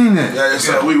 shit, I seen that. Yeah,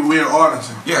 so we in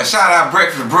Arlington. Yeah, shout out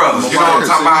Breakfast Brothers. You know what I'm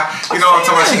talking about? You know what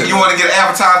I'm talking about? You want to get an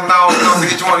advertisement on? You know,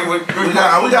 get you one.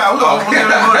 We got.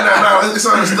 It's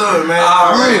understood, man.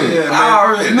 Already. Yeah,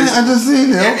 man. Man, I just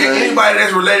seen that. Okay. Anybody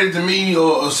that's related to me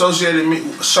or associated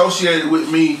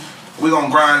with me, we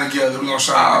gonna grind together. We gonna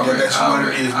shine together. That's what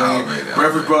it is, man.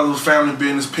 Breakfast Brothers, family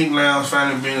business. Pink Lounge,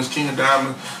 family business. King of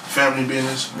Diamonds, family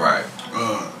business. Right.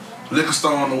 Liquor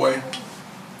store on the way.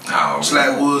 Oh,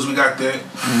 Slap Woods, we got that.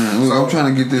 I'm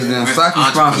trying to get this damn Saki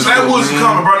sponsor. Slap Woods is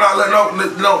coming, bro.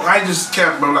 No, I ain't just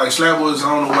capping, bro. Like Slap Woods is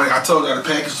on the way. I told y'all the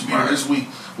package to be here this week.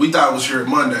 We thought it was here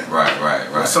Monday. Right.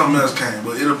 But something else came,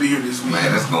 but it'll be here this week.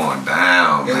 Man, it's going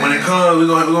down, and when it comes, we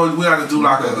gotta do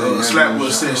like a Slap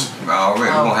Woods session. Already,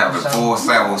 we're gonna have a full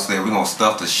Slap Woods session. We're gonna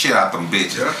stuff the shit out them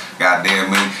bitches. Yeah.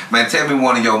 Goddamn me. Man, tell me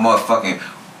one of your motherfucking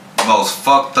most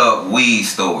fucked up weed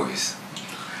stories.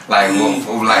 Like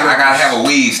I gotta have a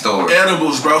weed story.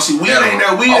 Edibles, bro. See, weed ain't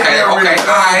that weed.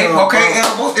 Okay,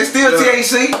 edibles. It's still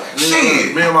THC.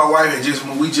 Shit. Me and my wife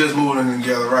we just moved in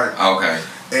together, right? Okay.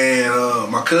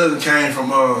 And my cousin came from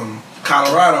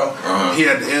Colorado. He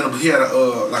had the edible. He had a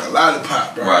like a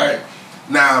lollipop, bro. Right.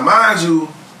 Now, mind you,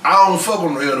 I don't fuck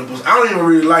with no edibles. I don't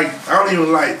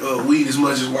even like weed as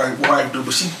much as my wife do.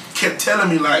 But she kept telling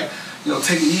me like, you know,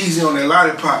 take it easy on that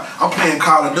lollipop. I'm playing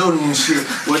Call of Duty and shit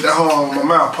with the whole on my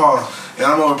mouth pause. And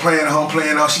I'm over playing at home,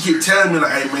 playing on. She kept telling me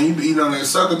like, hey man, you been eating on that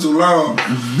sucker too long.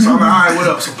 So I'm like, all right, what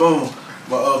up? So boom,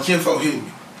 my kinfolk hit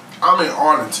me. I'm in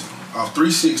Arlington off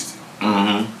 360.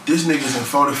 This nigga's in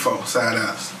 44 South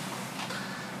Dallas.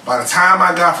 By the time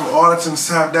I got from Arlington to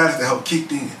South Dallas, the help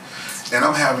kicked in. And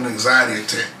I'm having an anxiety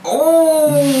attack.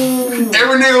 Oh!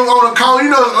 Every nigga on the call, you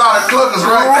know a lot of cluckers,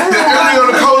 right? Every nigga on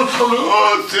the call, I'm like,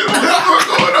 oh shit, what's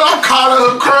going on? I'm calling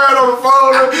her, crying on the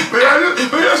phone. Man,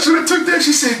 I should have took that.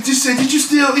 She said, did you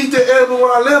still eat that edible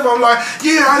when I left? I'm like,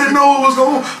 yeah, I didn't know it was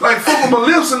gonna like fuck with my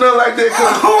lips and nothing like that.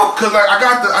 Cause like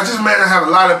I just managed to have a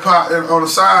lollipop on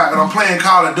the side and I'm playing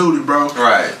Call of Duty, bro.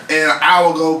 Right. And an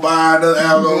hour go by, another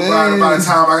hour go by. And by the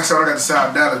time I got to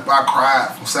South Dallas, I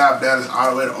cried from South Dallas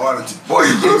all the way to Arlington. Boy,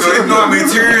 you know how many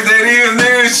tears that is,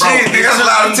 nigga? Shit, nigga, that's a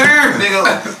lot of tears. Nigga,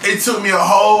 it took me a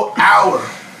whole hour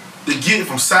to get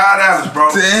from South Dallas,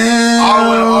 bro. Damn. All the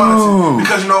way to Arlington.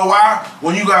 Because you know why?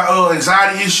 When you got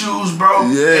anxiety issues, bro,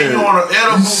 and you on an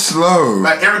edible, slow.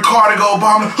 like every car that go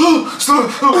by, I'm like, slow.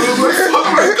 I'm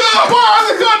like, God,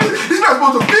 why? This not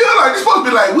supposed to feel like, this supposed to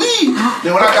be like weed.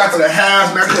 Then when I got to the house,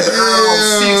 and I cut the air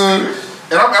on 60.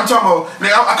 And I'm talking about,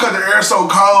 nigga, I cut the air so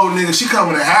cold, nigga. She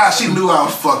come in the house, she knew I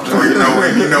was fucked up. You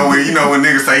know when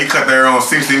niggas say he cut the air on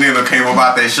 60, nigga came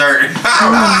about that shirt.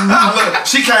 Look,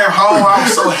 she came home, I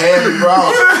was so happy,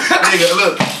 bro. Nigga,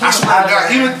 look, I swear to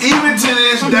God, even to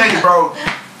this day, bro,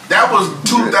 that was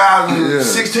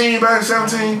 2016, back in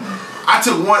 17. I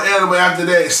took one edible after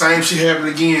that, same shit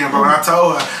happened again, bro. And I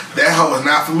told her, that hoe is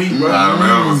not for me, bro. I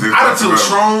done took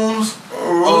shrooms,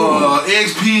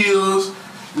 eggs pills,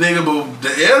 nigga, but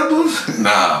the edibles?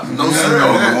 Nah. No, sir.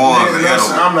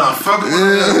 I'm not fucking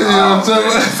with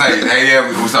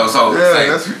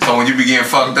So when you be getting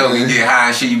fucked up and you get high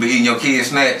and shit, you be eating your kids'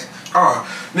 snacks?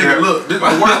 Nigga, look, the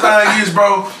worst thing is,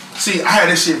 bro, see, I had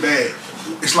this shit bad.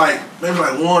 It's like, maybe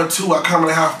like 1, 2, I come in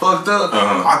the house fucked up,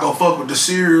 I go fuck with the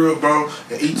cereal, bro,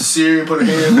 and eat the cereal, put a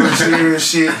hand in the cereal and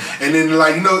shit, and then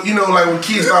like, you know, like when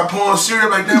kids start pouring cereal,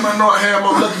 like, damn, I know I have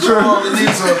more Lucky Charms than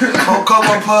this, or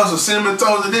Cocoa Puffs, or Cinnamon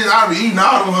Toast than this, I be eating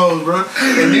all them hoes, bro.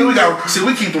 And then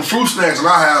we keep them fruit snacks in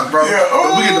our house, bro.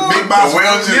 We get the big box.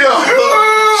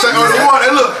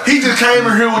 Look, he just came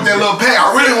in here with that little pack.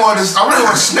 I really want to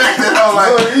snack that out.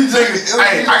 Like,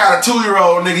 hey, I got a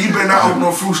 2-year-old nigga. You better not open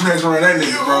no fruit snacks around that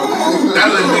nigga, bro. That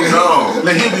little nigga know.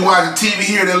 Like, he be watching TV,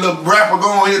 hear that little rapper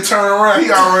go on here, turn around. He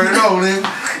already know, nigga.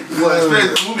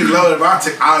 We be loaded, but I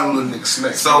take all them little nigga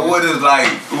snacks. So what is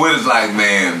like,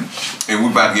 man? And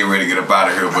we about to get ready to get up out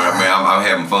of here, but man, I'm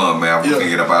having fun, man. We can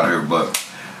get up out of here, but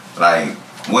like,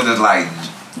 what is like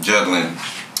juggling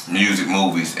music,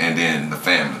 movies, and then the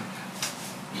family?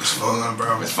 It's fun,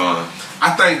 bro. It's fun.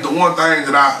 I think the one thing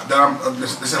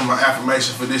that's in my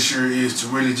affirmation for this year is to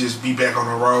really just be back on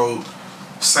the road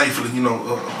safely. You know,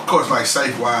 of course, like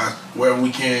safe wise, wherever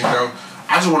we can go.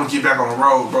 I just want to get back on the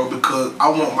road, bro, because I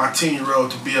want my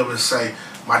 10-year-old to be able to say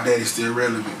my daddy's still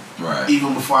relevant. Right.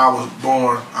 Even before I was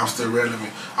born, I'm still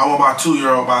relevant. I want my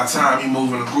 2-year-old by the time he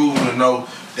move in the groove to know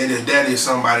that his daddy is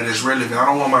somebody that's relevant. I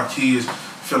don't want my kids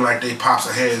feeling like they pops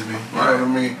or has been. You know what I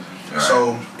mean? Right.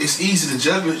 So it's easy to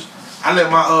juggle it. I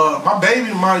let my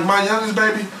baby, my youngest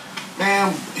baby,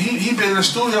 Man, he been in the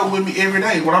studio with me every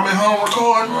day. When I'm at home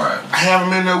recording, I have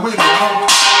him in there with me.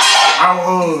 I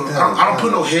don't put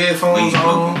no headphones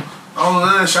on.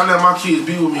 I don't let my kids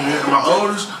be with me, man. My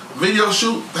oldest video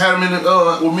shoot had him in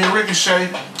the with me and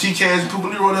Ricochet, TK's and Poopa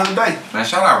Leroy the other day. Man,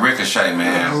 shout out Ricochet,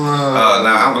 man.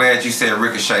 Now I'm glad you said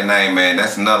Ricochet name, man.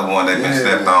 That's another one that's been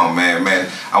stepped on, man.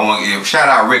 I want to give shout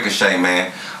out Ricochet,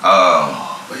 man.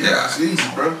 Yeah, it's easy,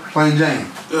 bro. Plain Jane.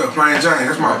 Yeah, Plain Jane.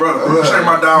 That's my brother. Ricochet,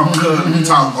 my dog, because we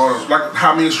talk like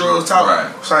how me and Struggs talk.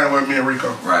 Same way me and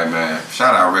Rico. Right, man.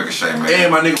 Shout out Ricochet, man. And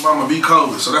my nigga mama be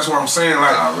COVID, so that's what I'm saying.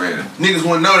 Like, niggas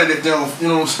wouldn't know that if they don't, you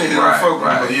know what I'm saying? Right, fuck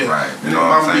with me, but yeah. You know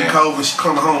mama be COVID, she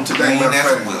coming home today. Man,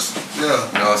 that's a whistle. Yeah.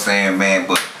 You know what I'm saying, man?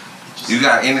 But you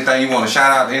got anything you want to shout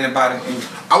out to anybody?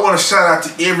 I want to shout out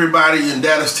to everybody in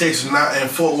Dallas, Texas, and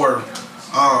Fort Worth.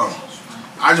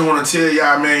 I just want to tell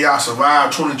y'all, man, y'all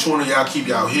survived 2020. Y'all keep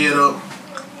y'all head up,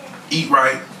 eat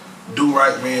right, do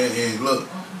right, man. And look,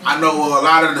 I know a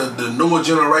lot of the newer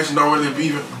generation don't really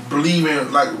believe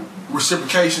in like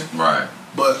reciprocation. Right.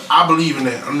 But I believe in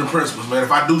that. I'm the principles, man.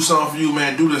 If I do something for you,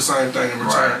 man, do the same thing in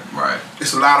return. Right.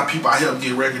 It's a lot of people I help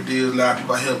get record deals. A lot of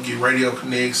people I help get radio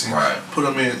connects and put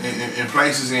them in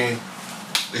places, and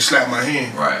they slap my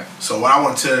hand. Right. So what I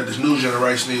want to tell this new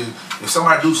generation is, if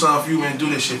somebody do something for you, man, do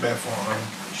that shit back for them,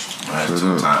 man. That's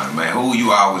 2 times, man. Who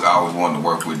you always wanted to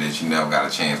work with that you never got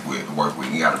a chance to work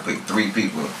with? You got to pick 3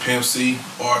 people. Pimp C,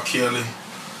 R. Kelly,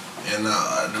 and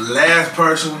the last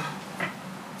person.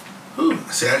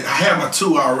 See, I had my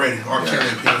 2 already, R. Kelly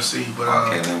and Pimp C, but R.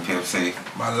 Kelly and Pimp C.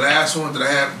 My last one that I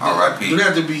have. Do they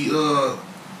have to be?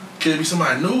 Can it be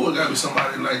somebody new or got to be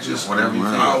somebody like just whatever you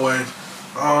feel? Always.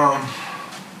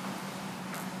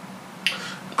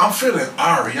 I'm feeling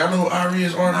Ari. Y'all know who Ari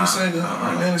is, R&B singer?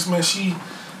 Man, she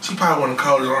probably one of the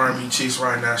coldest R&B chicks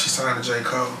right now. She signed to J.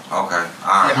 Cole. Okay.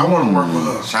 Yeah, I want to work with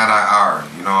her. Shout out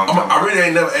Ari. You know what I'm talking I really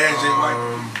ain't never asked J. Like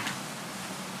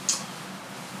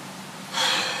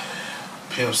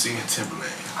Pimp C and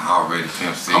Timberland. Already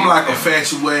Pimp C. I'm like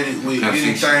infatuated with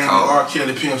anything that R.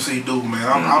 Kelly Pimp C do, man.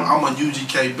 I'm a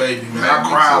UGK baby, man. I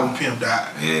cried when Pimp died.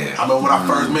 Yeah. I remember when I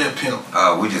first met Pimp.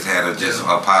 We just had a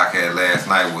podcast last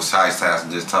night where Shice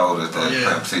Tyson just told us that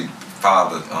Pimp C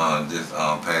father just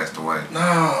passed away.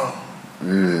 No.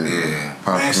 Yeah.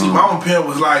 Man, see, Mama Pimp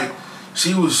was like,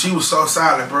 she was so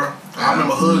silent, bro. I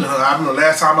remember hugging her. I remember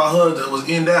last time I hugged her was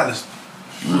in Dallas.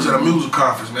 We was at a music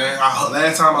conference, man.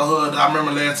 Last time I hugged her, I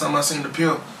remember last time I seen the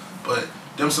Pimp. But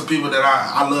them some people that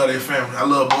I love their family. I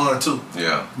love Bun too.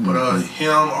 Yeah. But him,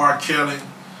 R. Kelly,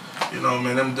 you know,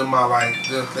 man, them my like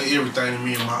they everything to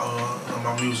me in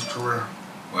my music career.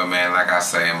 Well, man, like I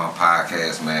say in my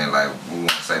podcast, man, like we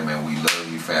want to say, man, we love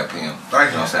you, Fat Pimp.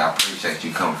 Thank you. Know what I'm saying? I appreciate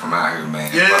you coming from out here,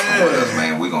 man. Yeah. Fucking with us,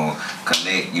 man. We gonna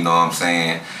connect. You know what I'm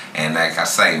saying? And like I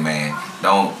say, man,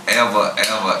 don't ever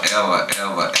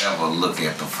look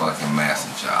at the fucking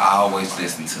messenger. Always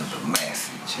listen to the message.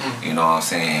 You know what I'm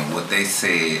saying? What they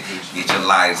said, get your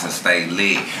lights and stay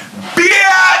lit.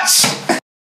 Bitch!